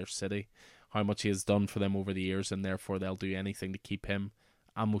is to their city, how much he has done for them over the years, and therefore they'll do anything to keep him,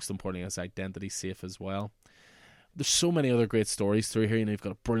 and most importantly, his identity safe as well. There's so many other great stories through here. You know, you've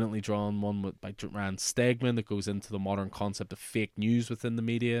got a brilliantly drawn one by Rand Stegman that goes into the modern concept of fake news within the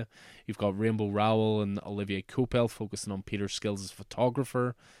media. You've got Rainbow Rowell and Olivier Coipel focusing on Peter's skills as a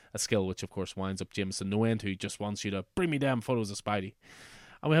photographer, a skill which of course winds up Jameson Noend, who just wants you to bring me damn photos of Spidey.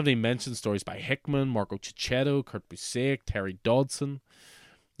 And we haven't even mentioned stories by Hickman, Marco Cicchetto, Kurt Busiek, Terry Dodson.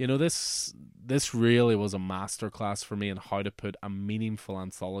 You know, this really was a masterclass for me in how to put a meaningful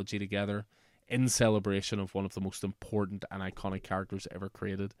anthology together in celebration of one of the most important and iconic characters ever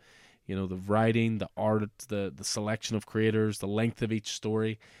created. You know, the writing, the art, the selection of creators, the length of each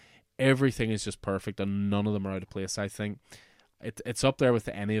story, everything is just perfect, and none of them are out of place, I think. It's up there with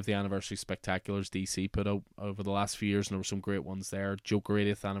any of the anniversary spectaculars DC put out over the last few years, and there were some great ones there. Joker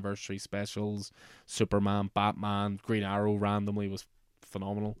 80th anniversary specials, Superman, Batman, Green Arrow randomly was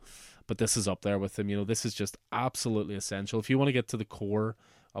phenomenal. But this is up there with them. You know, this is just absolutely essential. If you want to get to the core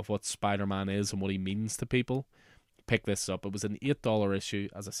of what Spider-Man is and what he means to people, pick this up. It was an $8 issue.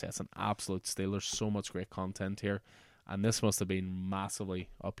 As I said, it's an absolute steal. There's so much great content here, and this must have been massively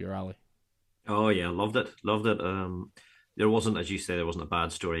up your alley. Oh yeah, loved it. There wasn't, as you say, there wasn't a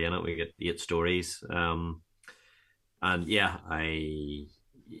bad story in it. We get 8 stories. And yeah,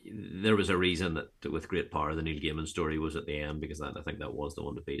 there was a reason that with great power the Neil Gaiman story was at the end, because I think that was the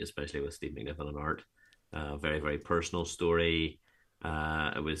one to beat, especially with Steve McNiven and art. Very, very personal story.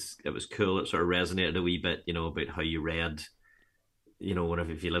 It was cool. It sort of resonated a wee bit, you know, about how you read, you know,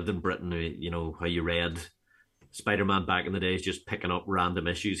 whenever if you lived in Britain, you know, how you read Spider-Man back in the days, just picking up random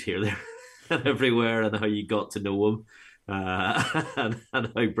issues here, there, and everywhere, and how you got to know him. And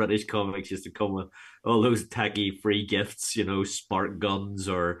how British comics used to come with all those tacky free gifts, you know, spark guns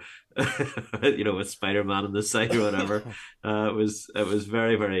or you know, with Spider-Man on the side or whatever. It was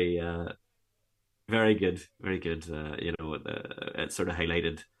very, very very good, very good. You know, it sort of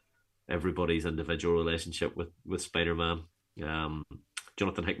highlighted everybody's individual relationship with Spider-Man.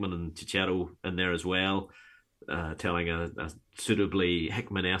 Jonathan Hickman and Cicchetto in there as well, telling a suitably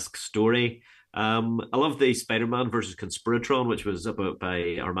Hickman-esque story. I love the Spider-Man versus Conspiratron, which was about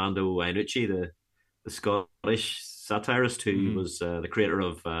by Armando Iannucci, the Scottish satirist who was the creator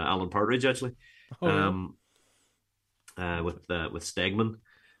of Alan Partridge, actually. Oh, yeah. With Stegman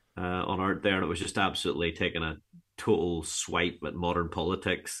on art there, and it was just absolutely taking a total swipe at modern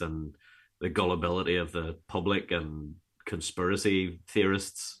politics and the gullibility of the public, and conspiracy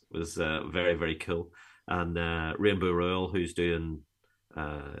theorists was very, very cool. And Rainbow Rowell, who's doing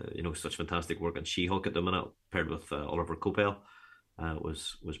such fantastic work on She-Hulk at the minute, paired with Oliver Coipel,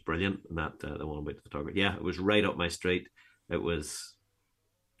 was brilliant. And that the one about the photography, yeah, it was right up my street. It was,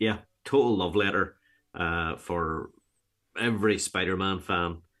 yeah, total love letter for every Spider-Man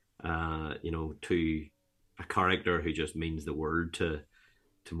fan. To a character who just means the world to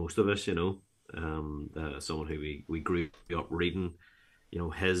most of us. Someone who we grew up reading.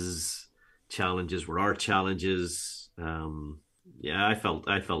 His challenges were our challenges. Yeah, I felt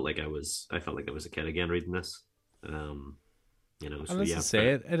like I was a kid again reading this. Um, And so as I yeah, say,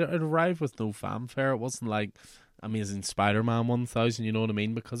 it arrived with no fanfare. It wasn't like Amazing Spider-Man 1000, you know what I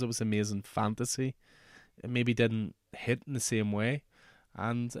mean? Because it was Amazing Fantasy. It maybe didn't hit in the same way.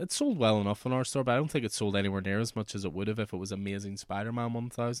 And it sold well enough in our store, but I don't think it sold anywhere near as much as it would have if it was Amazing Spider-Man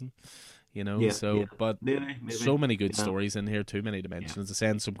 1000, you know? yeah, yeah, So, but maybe, so many good yeah, stories in here, too many to yeah. mention. As I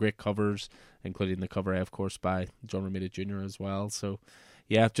said, some great covers, including the cover, of course, by John Romita Jr. as well. So,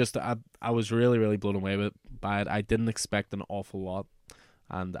 yeah, just I was really, really blown away by it. I didn't expect an awful lot,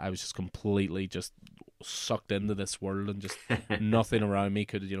 and I was just completely just sucked into this world, and just nothing around me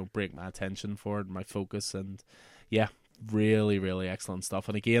could break my attention for it, my focus, and yeah, really, really excellent stuff.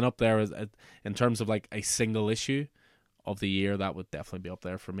 And again, up there is in terms of like a single issue of the year, that would definitely be up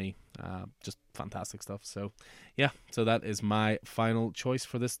there for me. Just fantastic stuff. So yeah, so that is my final choice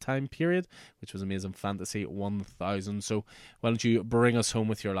for this time period, which was Amazing Fantasy 1000. So why don't you bring us home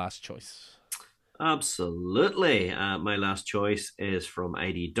with your last choice? Absolutely. My last choice is from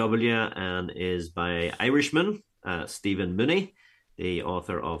IDW and is by Irishman, Stephen Mooney, the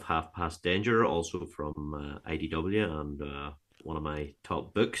author of Half Past Danger, also from IDW and one of my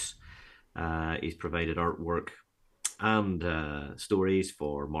top books. He's provided artwork and stories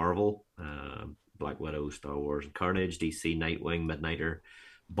for Marvel, Black Widow, Star Wars, and Carnage, DC, Nightwing, Midnighter,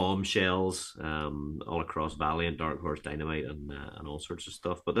 Bombshells, all across Valiant, Dark Horse, Dynamite, and all sorts of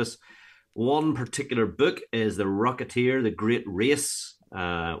stuff. But this one particular book is The Rocketeer, The Great Race,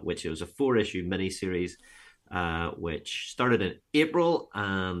 which was a 4-issue miniseries, which started in April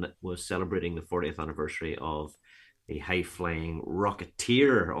and was celebrating the 40th anniversary of a high-flying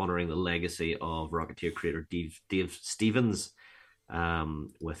Rocketeer, honoring the legacy of Rocketeer creator Dave Stevens,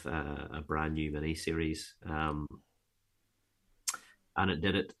 with a brand new miniseries. And it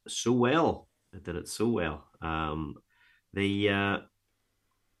did it so well.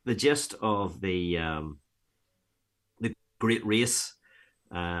 The gist of the Great Race,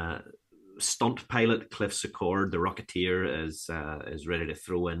 stunt pilot Cliff Secord, the Rocketeer, is ready to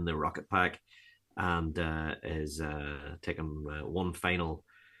throw in the rocket pack, and is taking one final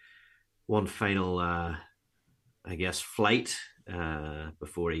I guess flight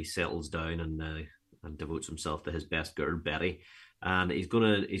before he settles down and devotes himself to his best girl Betty, and he's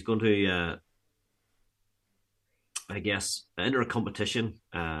going to I guess enter a competition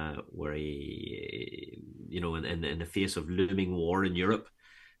where he, in the face of looming war in Europe,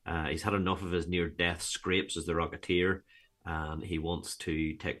 he's had enough of his near death scrapes as the Rocketeer, and he wants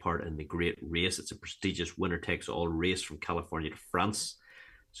to take part in the Great Race. It's a prestigious winner takes all race from California to France,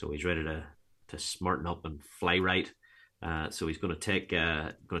 so he's ready to smarten up and fly right. So he's going to take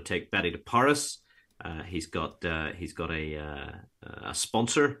Betty to Paris. He's got a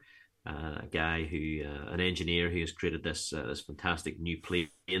sponsor, a guy an engineer who has created this fantastic new plane.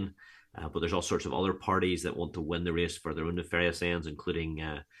 But there's all sorts of other parties that want to win the race for their own nefarious ends, including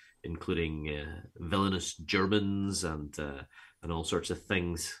villainous Germans and all sorts of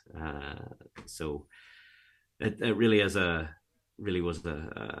things. So it really was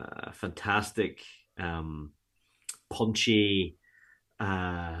a fantastic, punchy,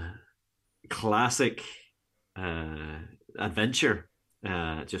 classic adventure.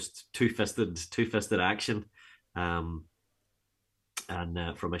 Just two fisted action,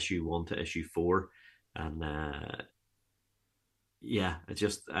 and from issue 1 to issue 4, and yeah,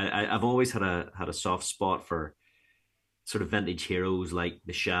 I've always had a soft spot for sort of vintage heroes like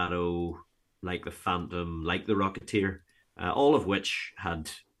the Shadow, like the Phantom, like the Rocketeer, all of which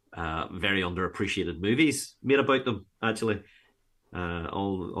had very underappreciated movies made about them. Actually,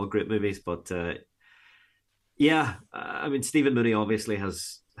 all great movies, but yeah, I mean, Stephen Mooney obviously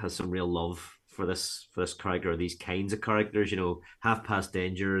has some real love for this character, or these kinds of characters. Half Past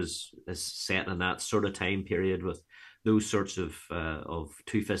Danger is set in that sort of time period with those sorts of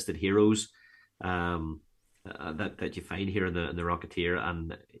two-fisted heroes, that you find here in the Rocketeer,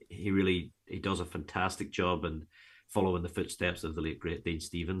 and he does a fantastic job in following the footsteps of the late great Dean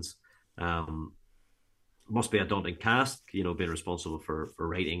Stevens. must be a daunting task, being responsible for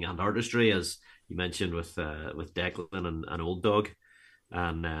writing and artistry, as you mentioned with Declan and Old Dog,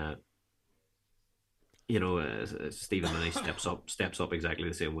 and Stephen Mooney steps up exactly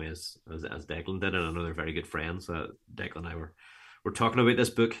the same way as Declan did, and I know they're very good friends. Declan and I were talking about this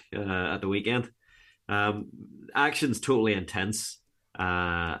book at the weekend. Action's totally intense,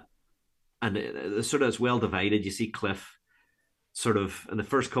 and it's well divided. You see Cliff sort of in the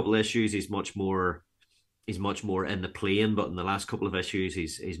first couple of issues, he's much more in the plane, but in the last couple of issues,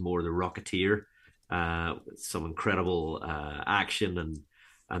 he's more the Rocketeer. Some incredible action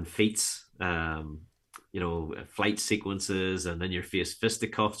and feats. Flight sequences and in your face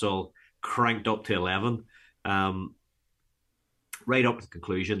fisticuffs all cranked up to 11. Right up to the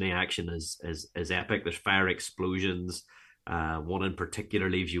conclusion, the action is epic. There's fire explosions. One in particular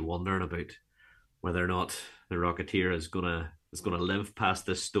leaves you wondering about whether or not the Rocketeer is gonna live past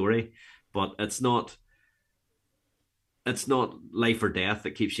this story. But it's not life or death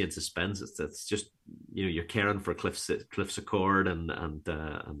that keeps you in suspense. It's just you're caring for Cliff Secord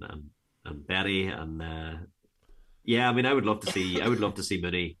and Betty, and yeah, I mean, I would love to see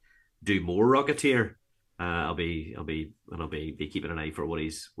Mooney do more Rocketeer. I'll be keeping an eye for what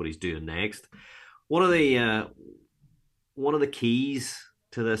he's doing next. One of the keys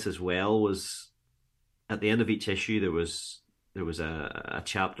to this as well was at the end of each issue there was a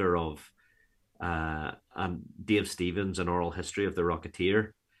chapter of Dave Stevens, an oral history of the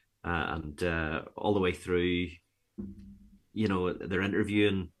Rocketeer, and all the way through, they're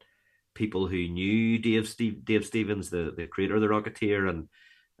interviewing people who knew Dave Stevens, the creator of the Rocketeer, and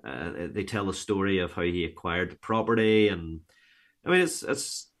they tell the story of how he acquired the property. And I mean,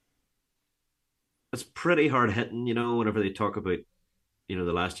 it's pretty hard hitting, whenever they talk about the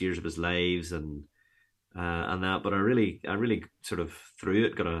last years of his lives and that. But I really sort of through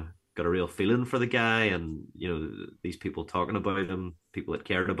it got a real feeling for the guy, and these people talking about him, people that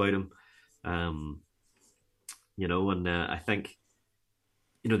cared about him, and I think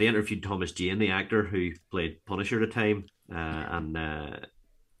they interviewed Thomas Jane, the actor who played Punisher at the time, and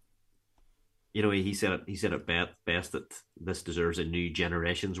he said it best that this deserves a new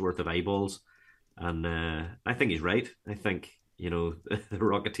generation's worth of eyeballs, and I think he's right. I think the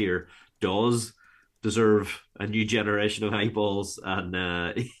Rocketeer does deserve a new generation of eyeballs, and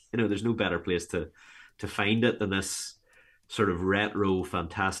there's no better place to find it than this sort of retro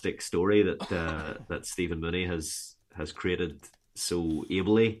fantastic story that Stephen Mooney has created so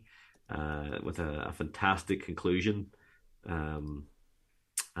ably, with a fantastic conclusion, and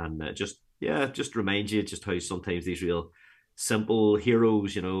just reminds you just how sometimes these real simple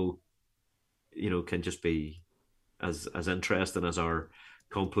heroes, can just be as interesting as our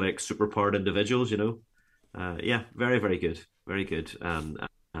complex superpowered individuals. Very, very good, very good, and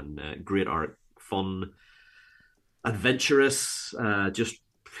great art, fun, adventurous, just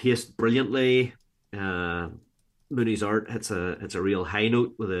paced brilliantly. Mooney's art hits a real high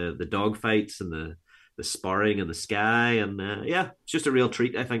note with the dog fights and the sparring in the sky, and it's just a real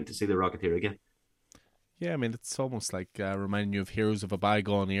treat, I think, to see the Rocketeer again. Yeah, I mean, it's almost like reminding you of heroes of a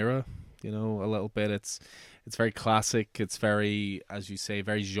bygone era, a little bit. It's very classic. It's very, as you say,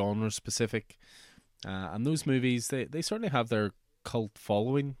 very genre specific. And those movies, they certainly have their cult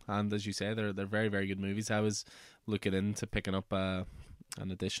following, and as you say, they're very, very good movies. I was looking into picking up an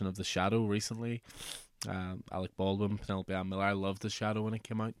edition of The Shadow recently. Alec Baldwin, Penelope Ann Miller. I loved The Shadow when it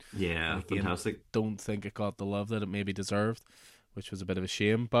came out. Yeah, again, fantastic. Don't think it got the love that it maybe deserved, which was a bit of a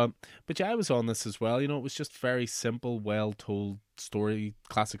shame. But yeah, I was on this as well. It was just very simple, well told story,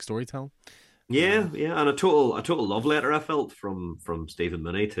 classic storytelling. Yeah, and a total love letter I felt from Stephen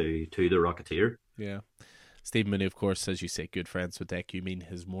Mooney to the Rocketeer. Yeah, Stephen Mooney, of course, as you say, good friends with Deck. You mean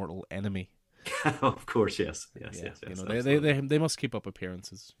his mortal enemy? Of course, yes. They must keep up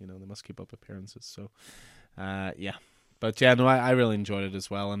appearances. They must keep up appearances. So, yeah. But yeah, no, I really enjoyed it as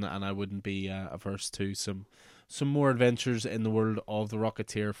well, and I wouldn't be averse to some more adventures in the world of the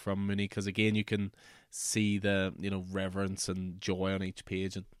Rocketeer from Mooney, because again, you can see the reverence and joy on each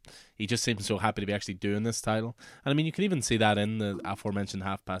page, and he just seems so happy to be actually doing this title. And I mean, you can even see that in the aforementioned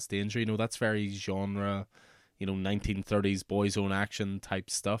Half Past Danger. That's very genre, 1930s boys' own action type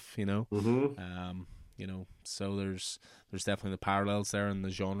stuff. Mm-hmm. So there's definitely the parallels there in the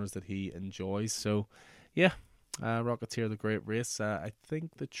genres that he enjoys. So yeah. Rocketeer, The Great Race. I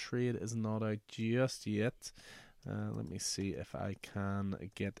think the trade is not out just yet. Let me see if I can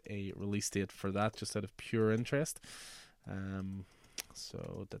get a release date for that, just out of pure interest.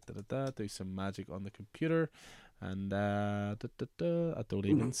 So do some magic on the computer, and I don't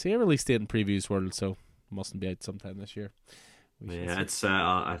even see a release date in Previews World, so mustn't be out sometime this year. Yeah,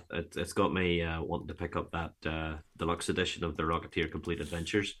 it's got me wanting to pick up that deluxe edition of the Rocketeer Complete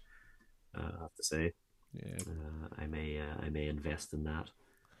Adventures. I have to say, Yeah. I may invest in that.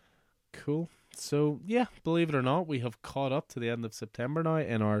 Cool. So, yeah, believe it or not, we have caught up to the end of September now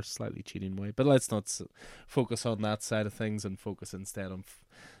in our slightly cheating way. But let's not focus on that side of things and focus instead on,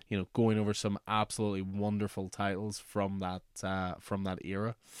 going over some absolutely wonderful titles from that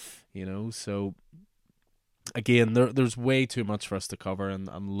era. So again, there's way too much for us to cover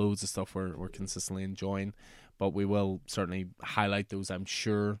and loads of stuff we're consistently enjoying. But we will certainly highlight those, I'm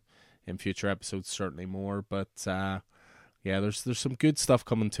sure, in future episodes, certainly more. But yeah, there's some good stuff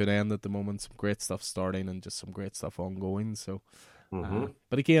coming to an end at the moment, some great stuff starting, and just some great stuff ongoing. So,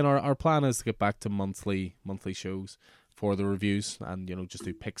 but again, our plan is to get back to monthly shows for the reviews, and just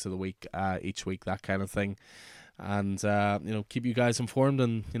do picks of the week each week, that kind of thing, and keep you guys informed,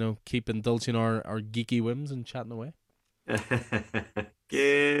 and keep indulging our geeky whims and chatting away.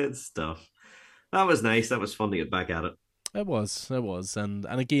 Good stuff. That was nice. That was fun to get back at it. It was, and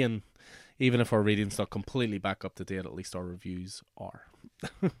again, even if our reading's not completely back up to date, at least our reviews are.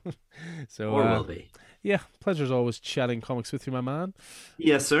 So, or will be. Yeah, pleasure as always chatting comics with you, my man.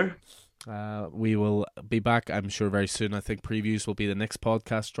 Yes, sir. We will be back, I'm sure, very soon. I think previews will be the next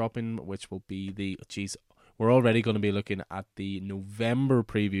podcast dropping, which will be we're already going to be looking at the November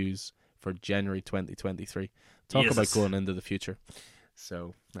previews for January 2023. Talk about going into the future.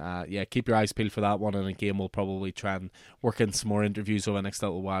 So, yeah, keep your eyes peeled for that one. And again, we'll probably try and work in some more interviews over the next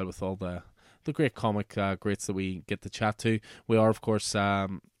little while with all the great comic greats that we get to chat to. We are, of course,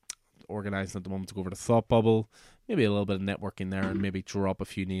 organising at the moment to go over to Thought Bubble. Maybe a little bit of networking there, and maybe drop a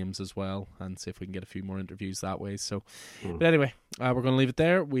few names as well and see if we can get a few more interviews that way. So, but anyway, we're going to leave it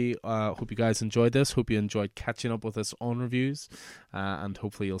there. We hope you guys enjoyed this. Hope you enjoyed catching up with us on reviews, and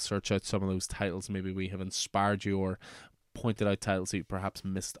hopefully you'll search out some of those titles. Maybe we have inspired you or pointed out titles that you perhaps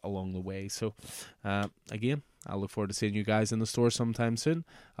missed along the way. So, again, I look forward to seeing you guys in the store sometime soon.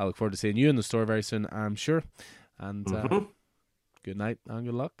 I look forward to seeing you in the store very soon, I'm sure. And good night and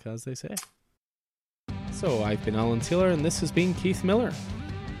good luck, as they say. So, I've been Alan Taylor, and this has been Keith Miller.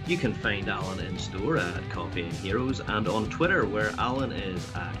 You can find Alan in store at Coffee and Heroes, and on Twitter, where Alan is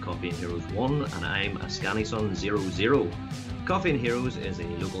at Coffee and Heroes 1 and I'm a Scannyson00. Coffee and Heroes is a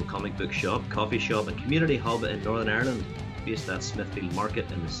local comic book shop, coffee shop and community hub in Northern Ireland, based at Smithfield Market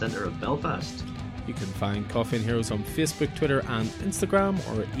in the centre of Belfast. You can find Coffee and Heroes on Facebook, Twitter and Instagram,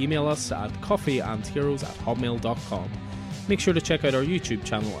 or email us at coffeeandheroes@hotmail.com. Make sure to check out our YouTube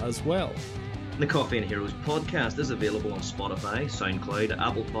channel as well. The Coffee and Heroes podcast is available on Spotify, SoundCloud,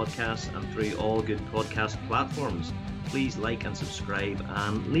 Apple Podcasts and through all good podcast platforms. Please like and subscribe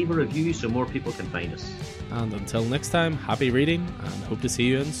and leave a review so more people can find us. And until next time, happy reading and hope to see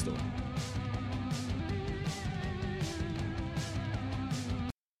you in store.